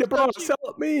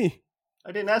 help me!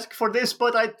 I didn't ask for this,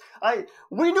 but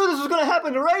we knew this was gonna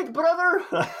happen, right, brother?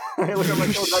 I look at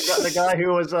the guy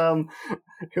who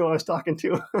I was talking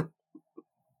to.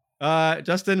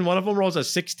 Justin, one of them rolls a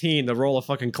 16 to roll a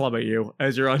fucking club at you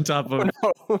as you're on top of.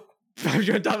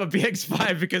 You're on top of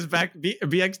BX5 because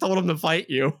BX told him to fight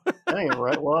you. Dang,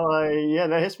 right. Well, yeah,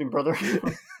 that hits me, brother.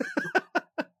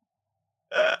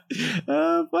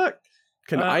 Fuck.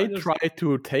 Can I try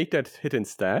to take that hit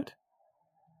instead?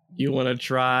 You want to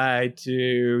try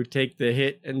to take the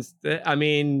hit instead? I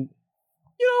mean,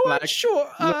 you know what? Sure.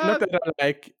 Not that I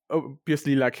like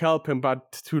obviously like help him,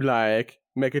 but to like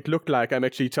make it look like I'm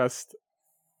actually just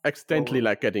accidentally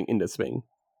like getting in the swing.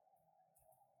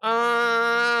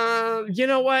 You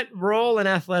know what? Roll an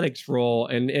athletics roll,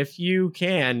 and if you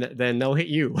can, then they'll hit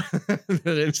you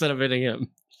instead of hitting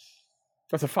him.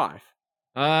 That's a 5.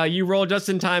 You roll just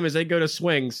in time as they go to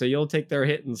swing, so you'll take their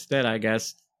hit instead, I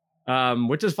guess.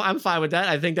 Which is I'm fine with that.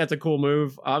 I think that's a cool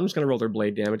move. I'm just gonna roll their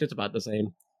blade damage. It's about the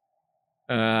same.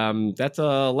 That's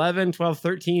 11, 12,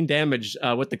 13 damage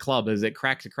with the club as it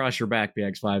cracks across your back,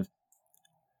 BX5.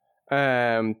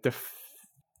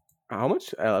 How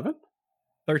much? 11?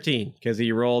 13, because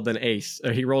he rolled an ace.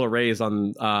 He rolled a raise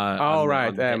on.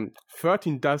 Right.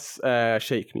 13 does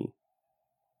shake me.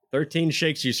 13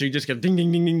 shakes you, so you just go ding,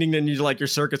 ding, ding, ding, ding, and you like your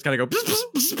circuits kind of go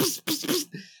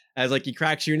as like he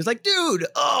cracks you, and it's like, dude,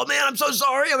 oh man, I'm so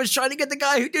sorry. I was trying to get the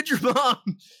guy who did your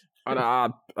mom. Oh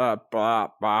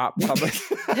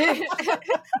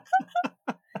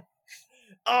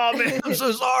man, I'm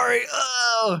so sorry.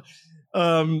 Oh,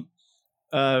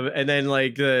 and then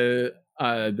like the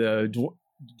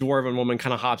dwarven woman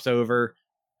kind of hops over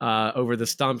the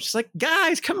stump. She's like,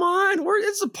 guys, come on,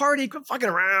 it's a party. Quit fucking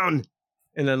around.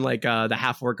 And then like the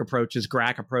half orc approaches,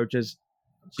 Grak approaches.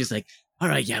 She's like, all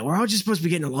right, yeah, we're all just supposed to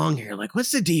be getting along here. Like,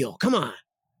 what's the deal? Come on.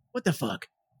 What the fuck?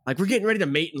 Like, we're getting ready to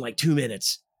mate in like 2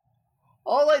 minutes.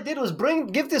 All I did was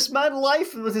give this man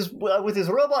life with his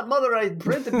robot mother. I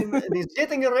printed him, and he's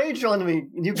getting a rage on me.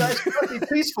 You guys can't be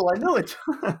peaceful. I knew it.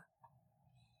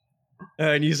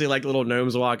 And you see like little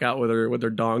gnomes walk out with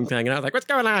their dongs hanging out. Like, what's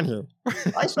going on here?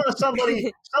 I saw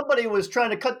somebody was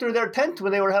trying to cut through their tent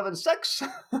when they were having sex.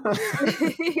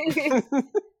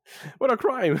 What a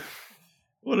crime!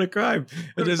 What a crime!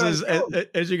 And this is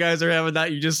as you guys are having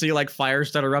that, you just see like fire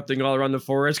start erupting all around the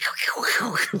forest.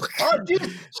 Oh, dude!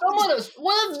 One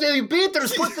of the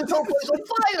beaters put this whole place on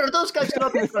fire. Those guys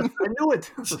cannot be trusted. I knew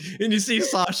it. And you see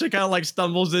Sasha kind of like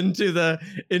stumbles into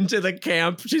the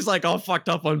camp. She's like all fucked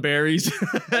up on berries.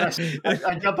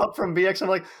 I jump up from BX. I'm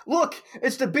like, look,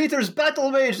 it's the beaters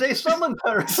battle mage. They summoned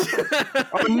her.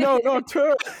 Oh no, not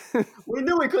her! We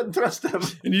knew we couldn't trust them.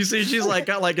 And you see she's like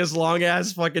got like this long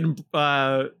ass fucking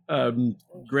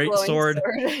great sword.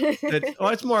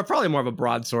 It's probably more of a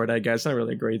broadsword, I guess. Not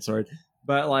really a great sword,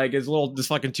 but like it's this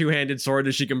fucking 2-handed sword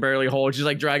that she can barely hold. She's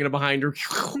like dragging it behind her.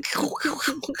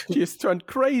 She's turned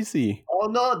crazy. Oh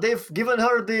no, they've given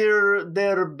her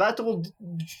their battle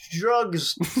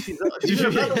drugs. She's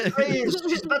battle crazed.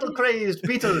 She's battle crazed,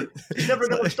 Peter. She's never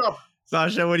gonna stop.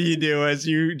 Sasha, what do you do as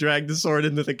you drag the sword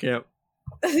into the camp?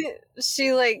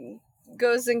 She like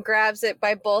goes and grabs it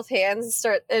by both hands,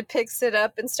 picks it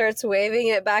up and starts waving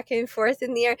it back and forth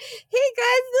in the air. Hey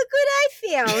guys, look what I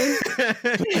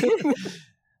found.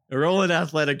 Roll an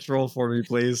athletics roll for me,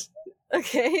 please.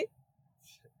 Okay.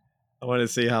 I want to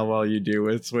see how well you do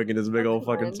with swinging this big old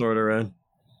fucking sword around.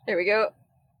 There we go.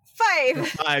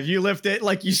 5. You lift it,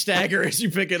 like you stagger as you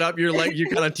pick it up. You're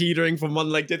kind of teetering from one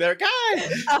leg to the other.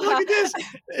 Guys, look at this.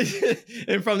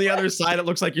 And from the other side, it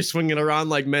looks like you're swinging around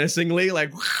like menacingly,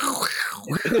 like.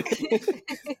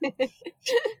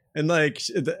 And like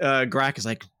Grak is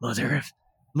like, mother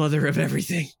of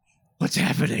everything. What's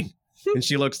happening? And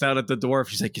she looks down at the dwarf.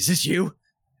 She's like, "Is this you?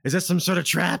 Is this some sort of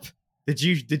trap? Did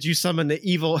you summon the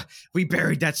evil? We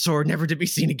buried that sword, never to be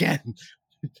seen again."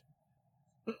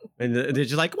 And they're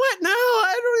just like, "What? No,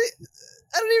 I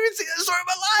don't even see the sword in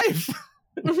my life."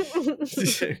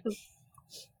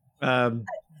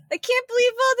 I can't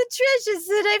believe all the treasures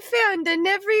that I found on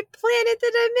every planet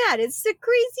that I'm at. It's the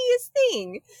craziest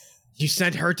thing. You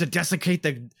sent her to desecrate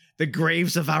the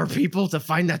graves of our people to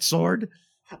find that sword?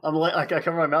 I'm like, I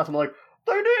cover my mouth. I'm like,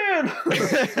 they did. I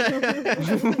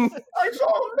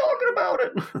saw them talking about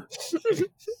it.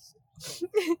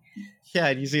 Yeah,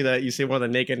 and you see one of the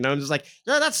naked gnomes is like,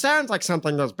 "Yeah, that sounds like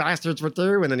something those bastards would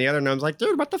do." And then the other gnome's like,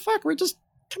 "Dude, what the fuck?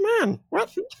 Come on,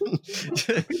 what?"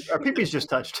 Our peepee's just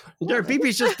touched. Our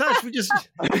peepee's just touched. We just,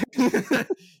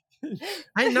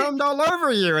 I gnomed all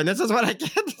over you, and this is what I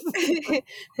get.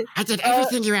 I did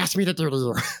everything you asked me to do to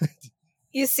you.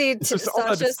 You see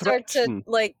Sasha start to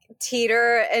like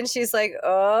teeter, and she's like,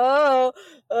 "Oh,"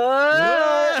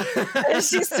 and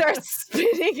she starts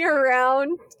spinning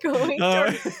around, going.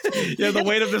 Yeah, the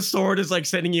weight of the sword is like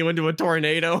sending you into a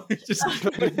tornado. Just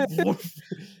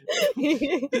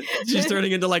she's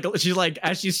turning into she's like,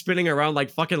 as she's spinning around,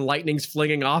 like fucking lightning's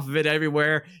flinging off of it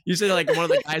everywhere. You see, like one of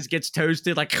the guys gets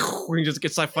toasted, like he just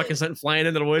gets like fucking sent flying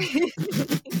into the woods.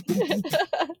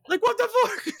 Like, what the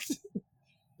fuck?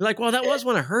 Like, well, that was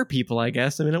one of her people, I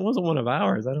guess. I mean, it wasn't one of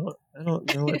ours. I don't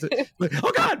know what to...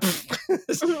 Oh, God!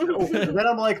 Then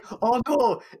I'm like, oh,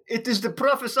 no, it is the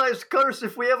prophesized curse.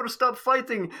 If we ever stop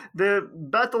fighting, the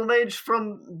battle mage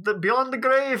from the beyond the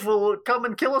grave will come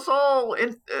and kill us all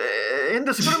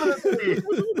indiscriminately.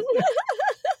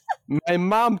 My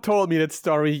mom told me that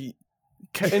story.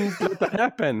 Can't let that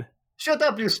happen. Shut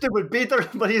up, you stupid Peter,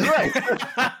 but he's right.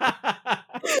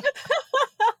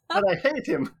 And I hate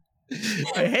him.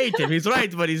 I hate him. He's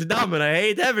right, but he's dumb, and I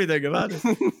hate everything about it.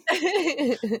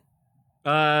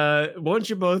 Why don't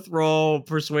you both roll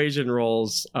persuasion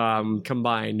rolls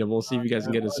combined, and we'll see if you guys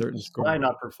can get a certain score. Why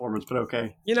not performance, but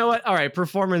okay. You know what? All right,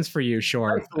 performance for you,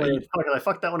 sure. I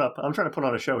fucked that one up. I'm trying to put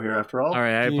on a show here, after all. All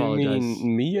right, I apologize. You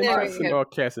mean me and Justin or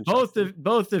Cass and Justin?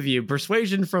 Both of you.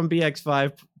 Persuasion from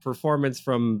BX5, performance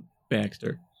from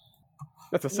Baxter.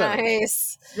 That's a 7.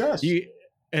 Nice. Yes.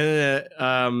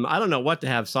 I don't know what to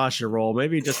have Sasha roll.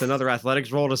 Maybe just another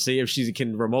athletics roll to see if she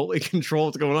can remotely control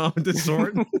what's going on with this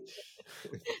sword.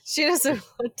 She doesn't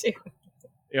want to.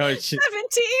 17.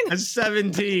 That's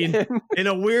 17 in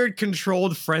a weird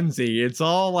controlled frenzy. It's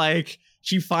all like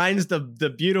she finds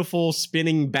the beautiful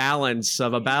spinning balance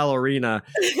of a ballerina,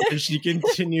 and she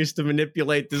continues to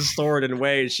manipulate this sword in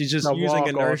ways. She's just using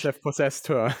inertia. Possessed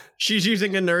her. She's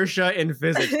using inertia in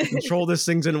physics to control these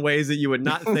things in ways that you would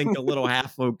not think a little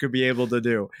half-folk could be able to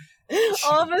do.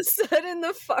 All of a sudden,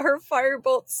 her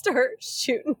firebolts start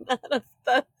shooting out of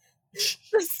the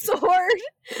sword.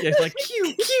 Yeah, it's like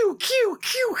Q, Q, Q,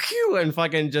 Q, Q, and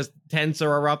fucking just tents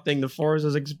are erupting. The forest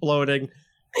is exploding.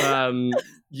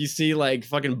 You see, like,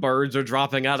 fucking birds are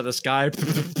dropping out of the sky.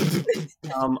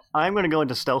 I'm going to go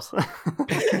into stealth. I'm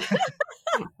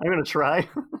going to try.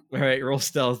 All right, roll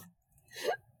stealth.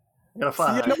 I got a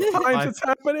 5. The end of times, it's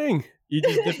happening. You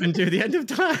just dip into the end of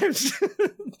times.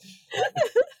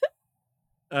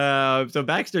 So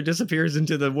Baxter disappears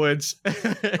into the woods.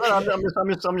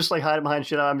 I'm just like hiding behind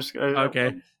shit. I'm just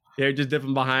okay. They're just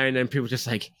dipping behind, and people just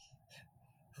like,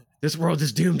 this world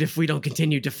is doomed if we don't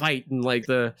continue to fight. And like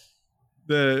the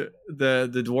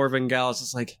dwarven gal is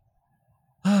just like,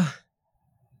 well,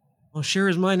 sure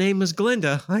as my name is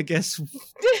Glinda, I guess.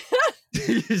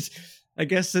 I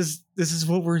guess this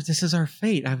is our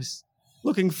fate. I was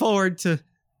looking forward to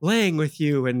laying with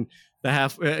you, and the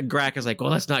Grak is like, well,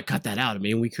 let's not cut that out. I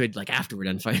mean, we could like after we're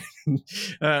done fighting.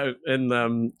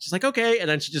 And she's like, okay, and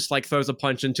then she just like throws a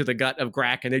punch into the gut of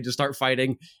Grak, and they just start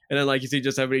fighting. And then like you see,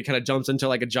 just everybody kind of jumps into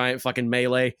like a giant fucking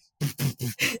melee.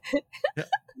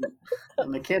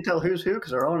 And they can't tell who's who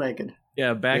because they're all naked.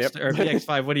 Yeah, Baxter or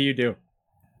BX5. What do you do?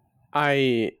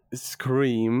 I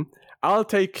scream, I'll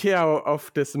take care of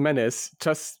this menace.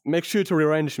 Just make sure to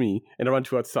revenge me, and I run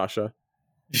towards Sasha.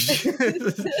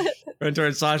 Run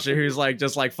towards Sasha, who's like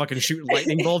just like fucking shooting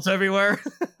lightning bolts everywhere.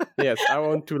 Yes, I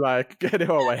want to like get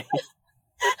her away.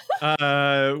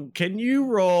 Can you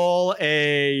roll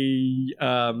a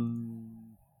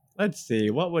let's see,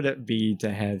 what would it be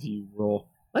to have you roll?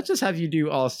 Let's just have you do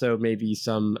also maybe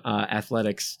some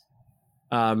athletics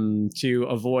to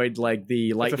avoid like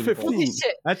the lightning bolts.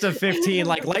 That's a 15.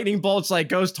 Like lightning bolts like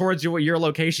goes towards your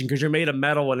location because you're made of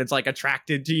metal and it's like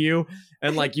attracted to you,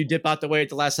 and like you dip out the way at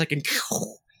the last second,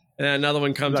 and then another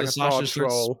one comes, like, and Sasha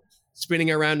starts spinning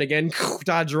around again.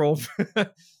 Dodge roll.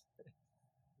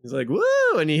 He's like,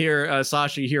 woo! And you hear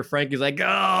Sasha, you hear Frank, he's like,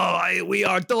 we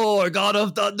are Thor, God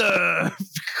of Thunder.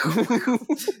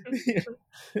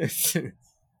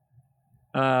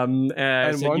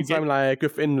 And so once I'm like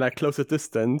within like closer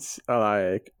distance, I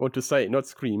like want to say, not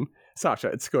scream, Sasha,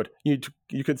 it's good. You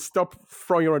can stop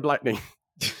throwing your lightning.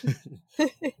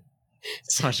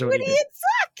 Sasha, what are you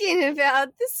talking about?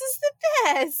 This is the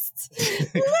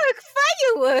best. Look,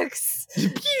 fireworks.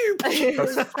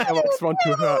 Fireworks want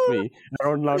to hurt me. I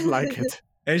don't like it.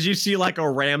 As you see like a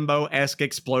Rambo-esque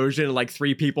explosion, like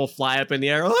 3 people fly up in the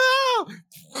air. Ah!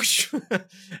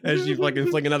 As you fucking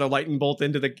fling another lightning bolt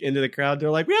into the crowd, they're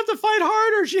like, "We have to fight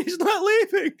harder. She's not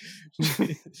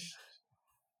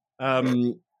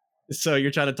leaving." So you're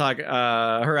trying to talk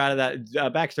her out of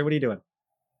that. Baxter, what are you doing?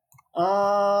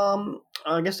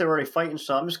 I guess they're already fighting,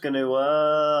 so I'm just gonna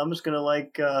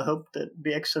like hope that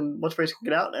BX and what's face can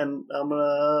get out, and I'm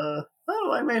gonna.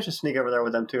 Oh, I managed to sneak over there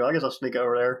with them too. I guess I'll sneak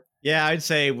over there. Yeah, I'd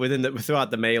say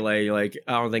throughout the melee, like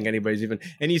I don't think anybody's even.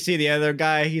 And you see the other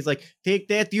guy, he's like, "Take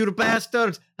that, you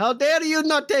bastards! How dare you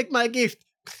not take my gift!"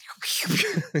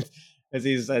 as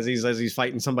he's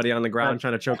fighting somebody on the ground,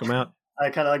 trying to choke him out. I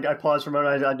kind of I pause for a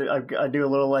moment. I do a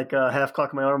little like half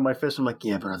cock my arm, my fist. I'm like,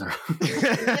 "Yeah, brother."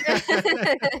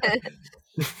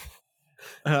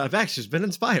 I've actually been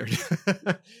inspired.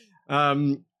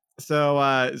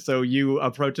 So you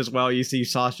approach as well. You see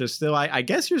Sasha still. I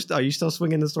guess are you still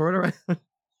swinging the sword around?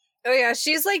 Oh yeah,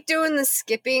 she's like doing the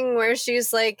skipping where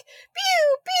she's like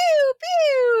pew pew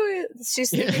pew.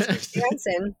 She's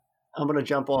dancing. I'm gonna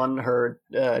jump on her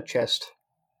chest.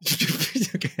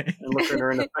 Okay. And look at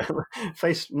her in the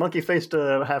face, monkey face to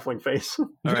halfling face. All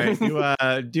right,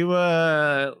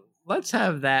 let's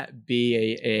have that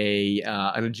be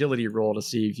an agility roll to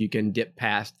see if you can dip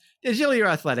past. Agility or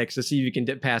athletics to see if you can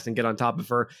dip past and get on top of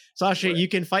her. Sasha, right. You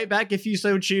can fight back if you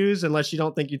so choose, unless you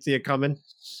don't think you'd see it coming.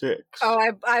 6. Oh,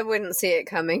 I wouldn't see it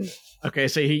coming. Okay,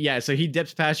 so he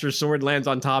dips past your sword, lands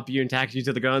on top of you, and tacks you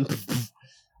to the gun.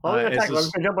 I'm gonna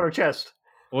jump on her chest.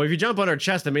 Well, if you jump on her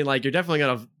chest, I mean, like you're definitely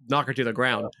gonna knock her to the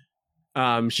ground.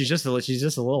 She's just a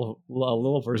little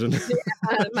person.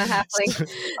 Yeah, my halfling.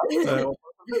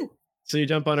 So you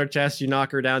jump on her chest, you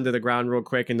knock her down to the ground real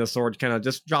quick, and the sword kind of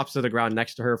just drops to the ground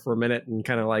next to her for a minute, and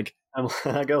kind of like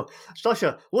I go,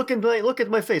 Sasha, look at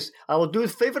my face. I will do the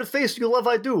favorite face you love.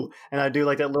 I do, and I do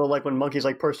like that little like when monkeys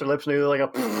like purse their lips and they do like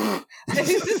a.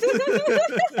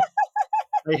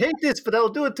 I hate this, but I'll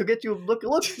do it to get you look.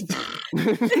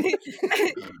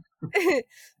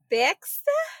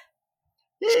 Baxter?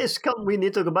 Yes, come. We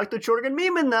need to go back to Chorgan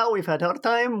Meeman now. We've had our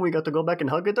time. We got to go back and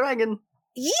hug a dragon.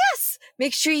 Yes!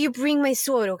 Make sure you bring my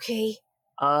sword, okay?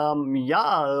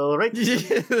 Yeah, right.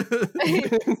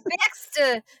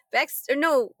 Baxter,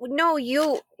 no,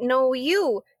 you. Where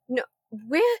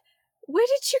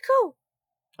did you go?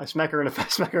 I smack her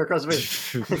across the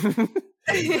face.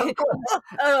 There you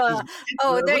are.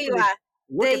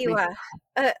 There you are.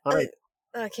 All right.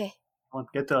 Okay.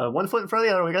 Get 1 foot in front of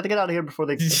the other. We got to get out of here before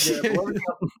they blow everything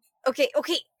up. Okay.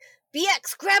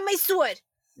 BX, grab my sword.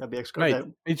 Yeah, BX, grab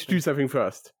that. Introduce everything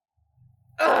first.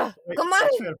 Come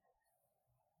on.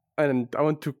 And I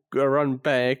want to run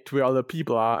back to where other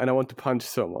people are, and I want to punch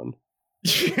someone.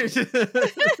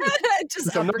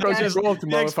 I'm not going to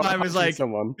Baltimore.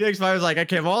 BX5 was like, I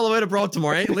came all the way to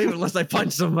Baltimore. I ain't leaving unless I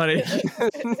punch somebody.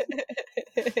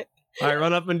 All right,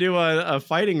 run up and do a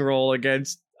fighting roll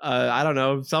against, I don't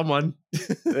know, someone.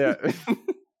 Yeah.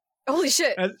 Holy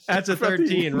shit. That's a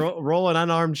 13. Roll an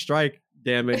unarmed strike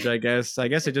damage, I guess. I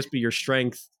guess it'd just be your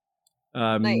strength.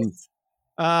 Nice.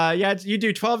 Yeah, you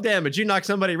do 12 damage. You knock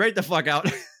somebody right the fuck out.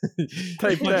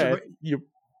 Take that, you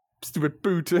stupid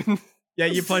boot. Yeah,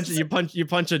 you punch a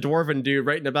dwarven dude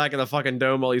right in the back of the fucking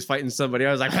dome while he's fighting somebody.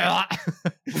 I was like,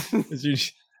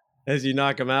 as you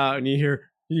knock him out, and you hear,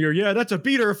 yeah, that's a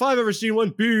beater if I've ever seen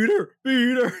one. Beater.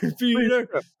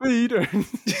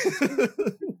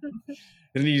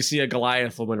 And then you see a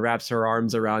Goliath woman wraps her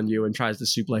arms around you and tries to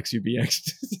suplex you,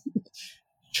 BX.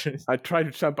 I try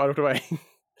to jump out of the way.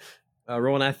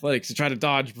 Roll an athletics to try to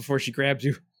dodge before she grabs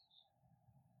you.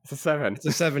 It's a 7. It's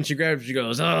a 7. She grabs you. She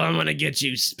goes, "Oh, I'm gonna get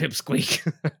you, Pipsqueak."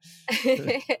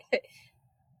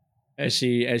 As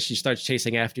she starts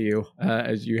chasing after you,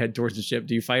 as you head towards the ship,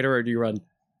 do you fight her or do you run?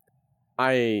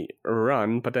 I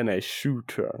run, but then I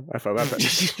shoot her. I have a weapon.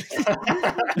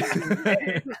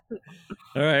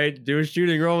 All right, do a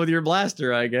shooting roll with your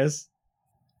blaster, I guess.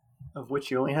 Of which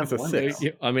you only have That's one. a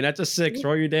 6. I mean, that's a 6.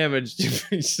 Roll your damage.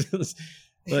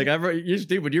 Like you're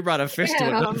stupid. You brought a fist to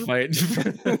another fight.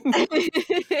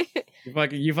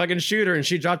 You fucking shoot her and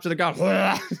she drops to the ground.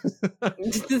 Bye.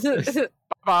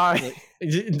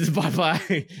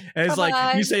 Bye-bye. And it's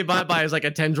like, you say bye-bye, it's like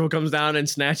a tendril comes down and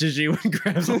snatches you and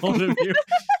grabs a hold of you.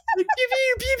 Like, pew,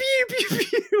 pew, pew,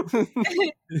 pew,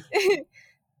 pew.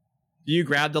 Do you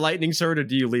grab the lightning sword or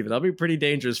do you leave it? That'll be pretty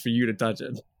dangerous for you to touch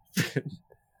it.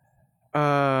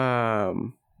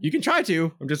 You can try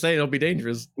to. I'm just saying it'll be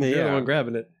dangerous. You're the one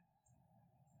grabbing it.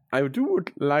 I would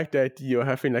like the idea of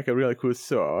having like a really cool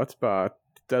sword, but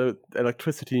the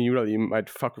electricity really might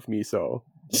fuck with me, so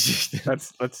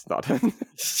let's not.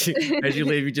 As you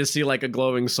leave, you just see like a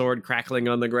glowing sword crackling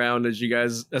on the ground as you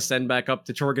guys ascend back up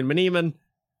to Chorgan Mneeman.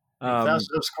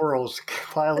 Thousands of squirrels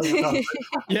piling up.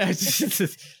 Yeah,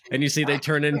 and you see they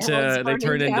turn into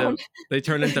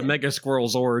Mega Squirrel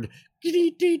Zord.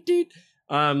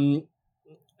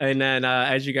 And then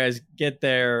as you guys get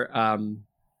there,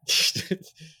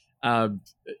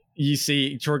 you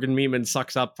see Chorgan Mneeman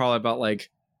sucks up probably about like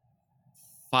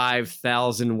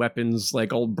 5,000 weapons,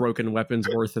 like old broken weapons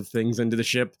worth of things into the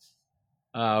ship.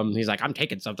 He's like, I'm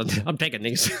taking something. I'm taking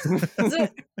these.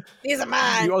 These are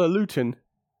mine. You are looting.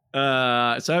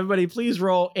 So everybody, please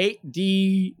roll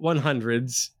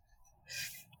 8d100s.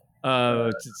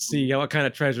 To see what kind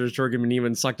of treasures Chorgan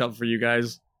Mneeman sucked up for you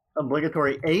guys.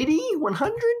 Obligatory 80,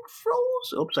 100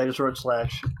 rolls. Oops, I just wrote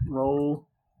slash roll.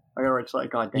 I gotta write slash.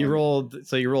 God damn. You rolled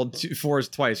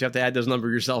 4s twice. You have to add those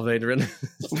numbers yourself, Adrian.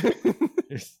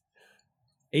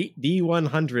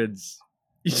 8d100s.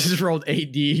 You just rolled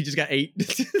 8d. You just got 8.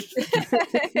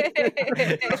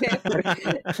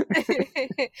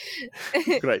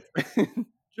 Great.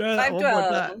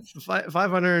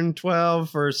 512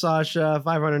 for Sasha,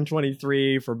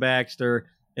 523 for Baxter,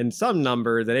 and some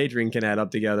number that Adrian can add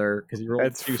up together because he rolled.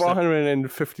 It's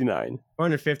 $459.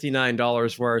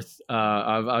 $459 worth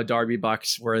of Darby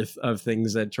bucks worth of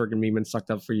things that Chorgan Mneeman sucked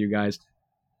up for you guys.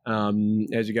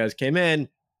 As you guys came in,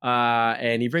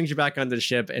 and he brings you back onto the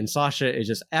ship, and Sasha is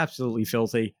just absolutely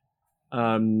filthy.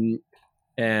 And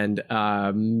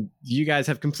you guys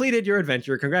have completed your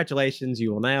adventure. Congratulations.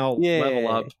 You will now level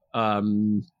up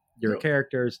your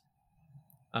characters.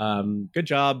 Good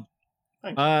job.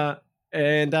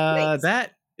 And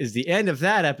that is the end of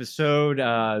that episode.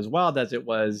 As wild as it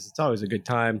was, it's always a good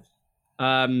time.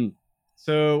 Is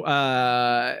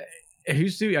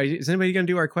anybody going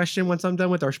to do our question once I'm done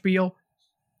with our spiel?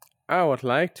 I would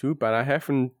like to, but I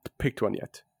haven't picked one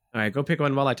yet. All right, go pick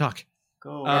one while I talk.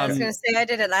 Go. I was going to say I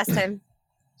did it last time.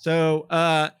 So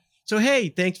hey,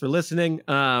 thanks for listening.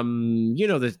 You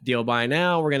know the deal by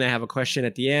now. We're going to have a question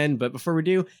at the end, but before we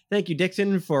do, thank you,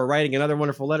 Dixon, for writing another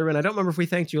wonderful letter. And I don't remember if we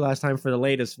thanked you last time for the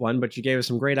latest one, but you gave us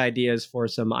some great ideas for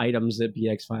some items that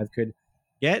BX5 could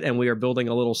get, and we are building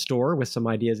a little store with some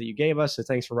ideas that you gave us, so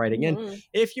thanks for writing in.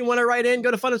 If you want to write in, go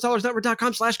to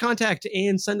funandstallarsnetwork.com/contact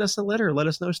and send us a letter. Let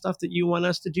us know stuff that you want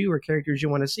us to do or characters you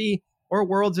want to see or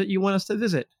worlds that you want us to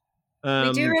visit.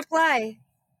 We do reply.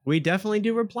 We definitely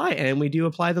do reply, and we do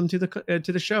apply them to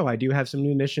the show. I do have some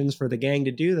new missions for the gang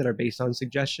to do that are based on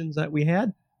suggestions that we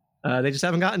had. They just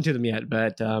haven't gotten to them yet,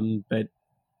 but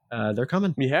they're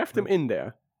coming. We have them in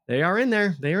there. They are in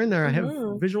there. They are in there. I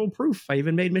have visual proof. I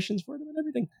even made missions for them and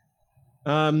everything.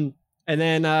 And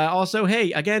then also,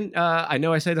 hey, again, I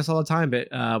know I say this all the time, but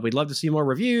we'd love to see more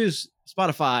reviews.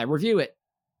 Spotify, review it.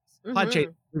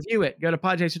 Podchaser, review it. Go to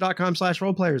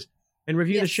podchaser.com/roleplayers and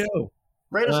review the show.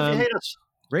 Rate us if you hate us.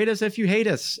 Rate us if you hate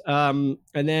us. And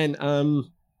then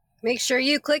make sure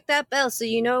you click that bell so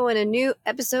you know when a new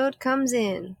episode comes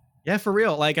in. Yeah, for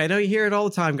real. Like, I know you hear it all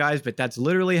the time, guys, but that's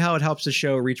literally how it helps the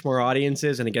show reach more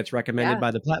audiences, and it gets recommended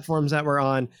by the platforms that we're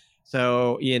on.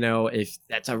 So, you know, if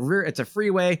that's it's a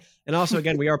free way. And also,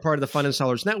 again, we are part of the Fun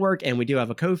Installers Network, and we do have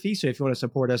a Ko-fi. So if you want to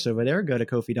support us over there, go to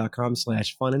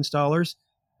kofi.com/funinstallers.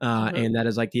 And that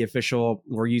is like the official,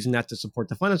 we're using that to support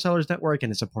the Fun Installers Network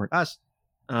and to support us.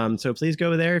 So please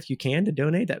go there if you can to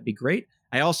donate. That'd be great.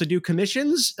 I also do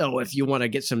commissions. So if you want to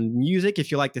get some music,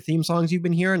 if you like the theme songs you've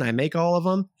been hearing, I make all of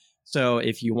them. So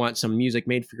if you want some music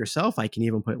made for yourself, I can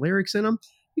even put lyrics in them.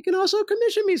 You can also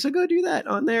commission me. So go do that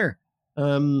on there.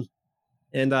 And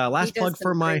last plug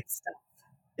for my stuff.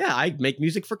 Yeah, I make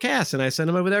music for Cass, and I send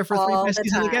them over there for all 3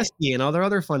 besties and a guest key and all their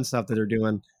other fun stuff that they're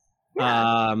doing.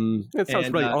 Yeah. That sounds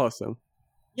really awesome.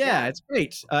 Yeah, it's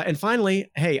great. And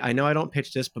finally, hey, I know I don't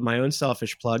pitch this, but my own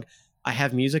selfish plug. I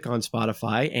have music on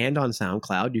Spotify and on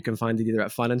SoundCloud. You can find it either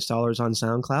at Fun Installers on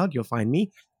SoundCloud. You'll find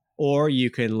me. Or you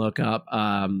can look up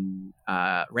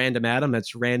Random Atom.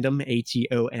 That's Random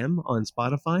ATOM on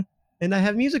Spotify. And I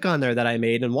have music on there that I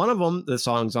made. And one of them, the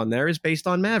songs on there, is based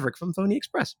on Maverick from Phony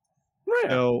Express. Right.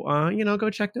 So, go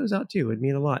check those out too. It'd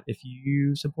mean a lot if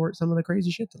you support some of the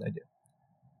crazy shit that I do.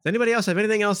 anybody else have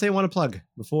anything else they want to plug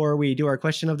before we do our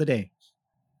question of the day?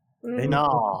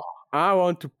 No. I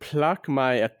want to plug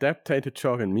my adapter into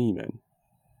Jorgen Meeman.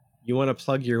 You want to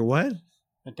plug your what?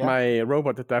 My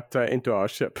robot adapter into our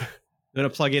ship. I'm gonna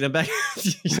plug it in back.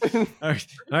 All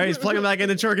right, he's plugging back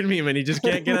into Jorgen Meeman. He just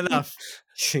can't get enough.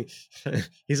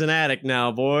 He's an addict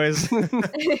now, boys.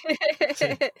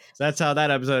 So that's how that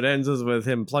episode ends, is with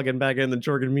him plugging back in the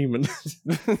Jorgen Meeman.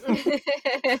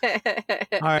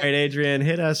 All right, Adrian,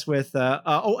 hit us with.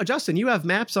 Justin, you have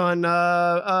maps on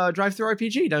Drive-Thru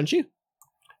RPG, don't you?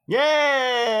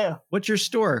 Yeah. What's your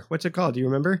store? What's it called? Do you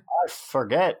remember? I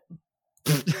forget.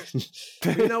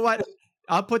 You know what?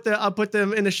 I'll put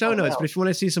them in the show notes. But if you want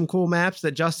to see some cool maps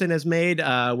that Justin has made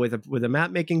with a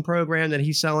map making program that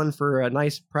he's selling for a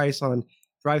nice price on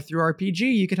Drive-Thru RPG,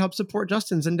 you can help support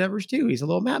Justin's endeavors too. He's a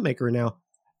little map maker now.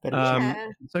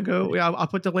 So go. I'll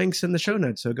put the links in the show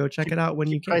notes. So go check it out when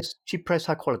you can. Cheap price,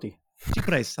 high quality. Cheap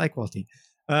price, high quality.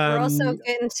 We're also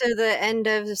getting to the end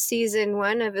of season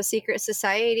 1 of A Secret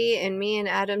Society, and me and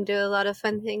Adam do a lot of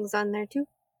fun things on there too.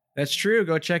 That's true.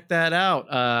 Go check that out.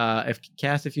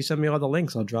 If you send me all the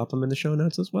links, I'll drop them in the show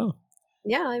notes as well.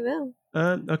 Yeah, I will.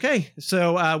 Okay.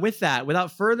 So with that,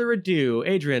 without further ado,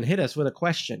 Adrian, hit us with a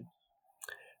question.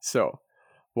 So,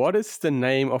 what is the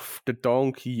name of the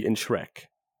donkey in Shrek?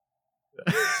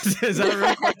 Is that a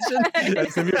real question?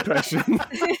 That's a real question.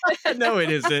 No, it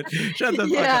isn't. Shut the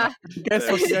fuck up. Guess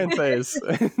what the answer is?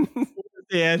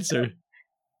 The answer.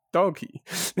 Donkey.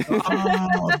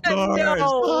 Oh, of course.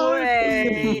 No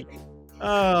way.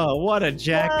 Oh, what a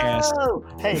jackass. Oh,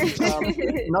 hey,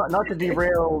 not to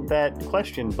derail that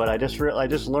question, but I just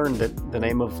learned that the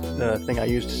name of the thing I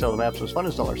used to sell the maps was Fun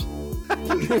Installers.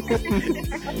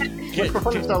 Look for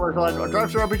Fun Installers on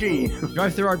Drive-Thru RPG.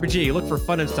 Drive-Thru RPG. Look for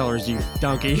Fun Installers, you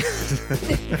donkey.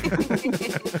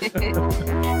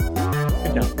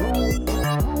 Good job.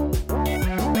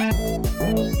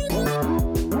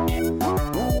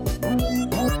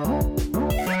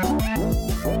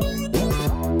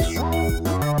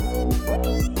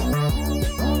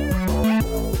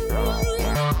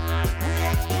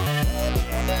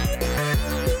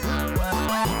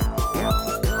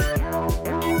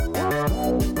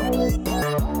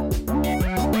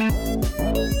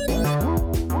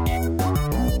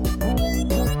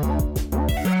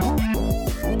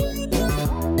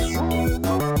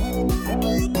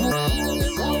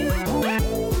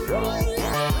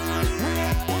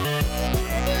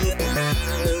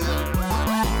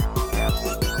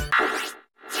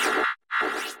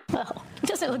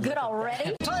 Doesn't it look good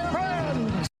already?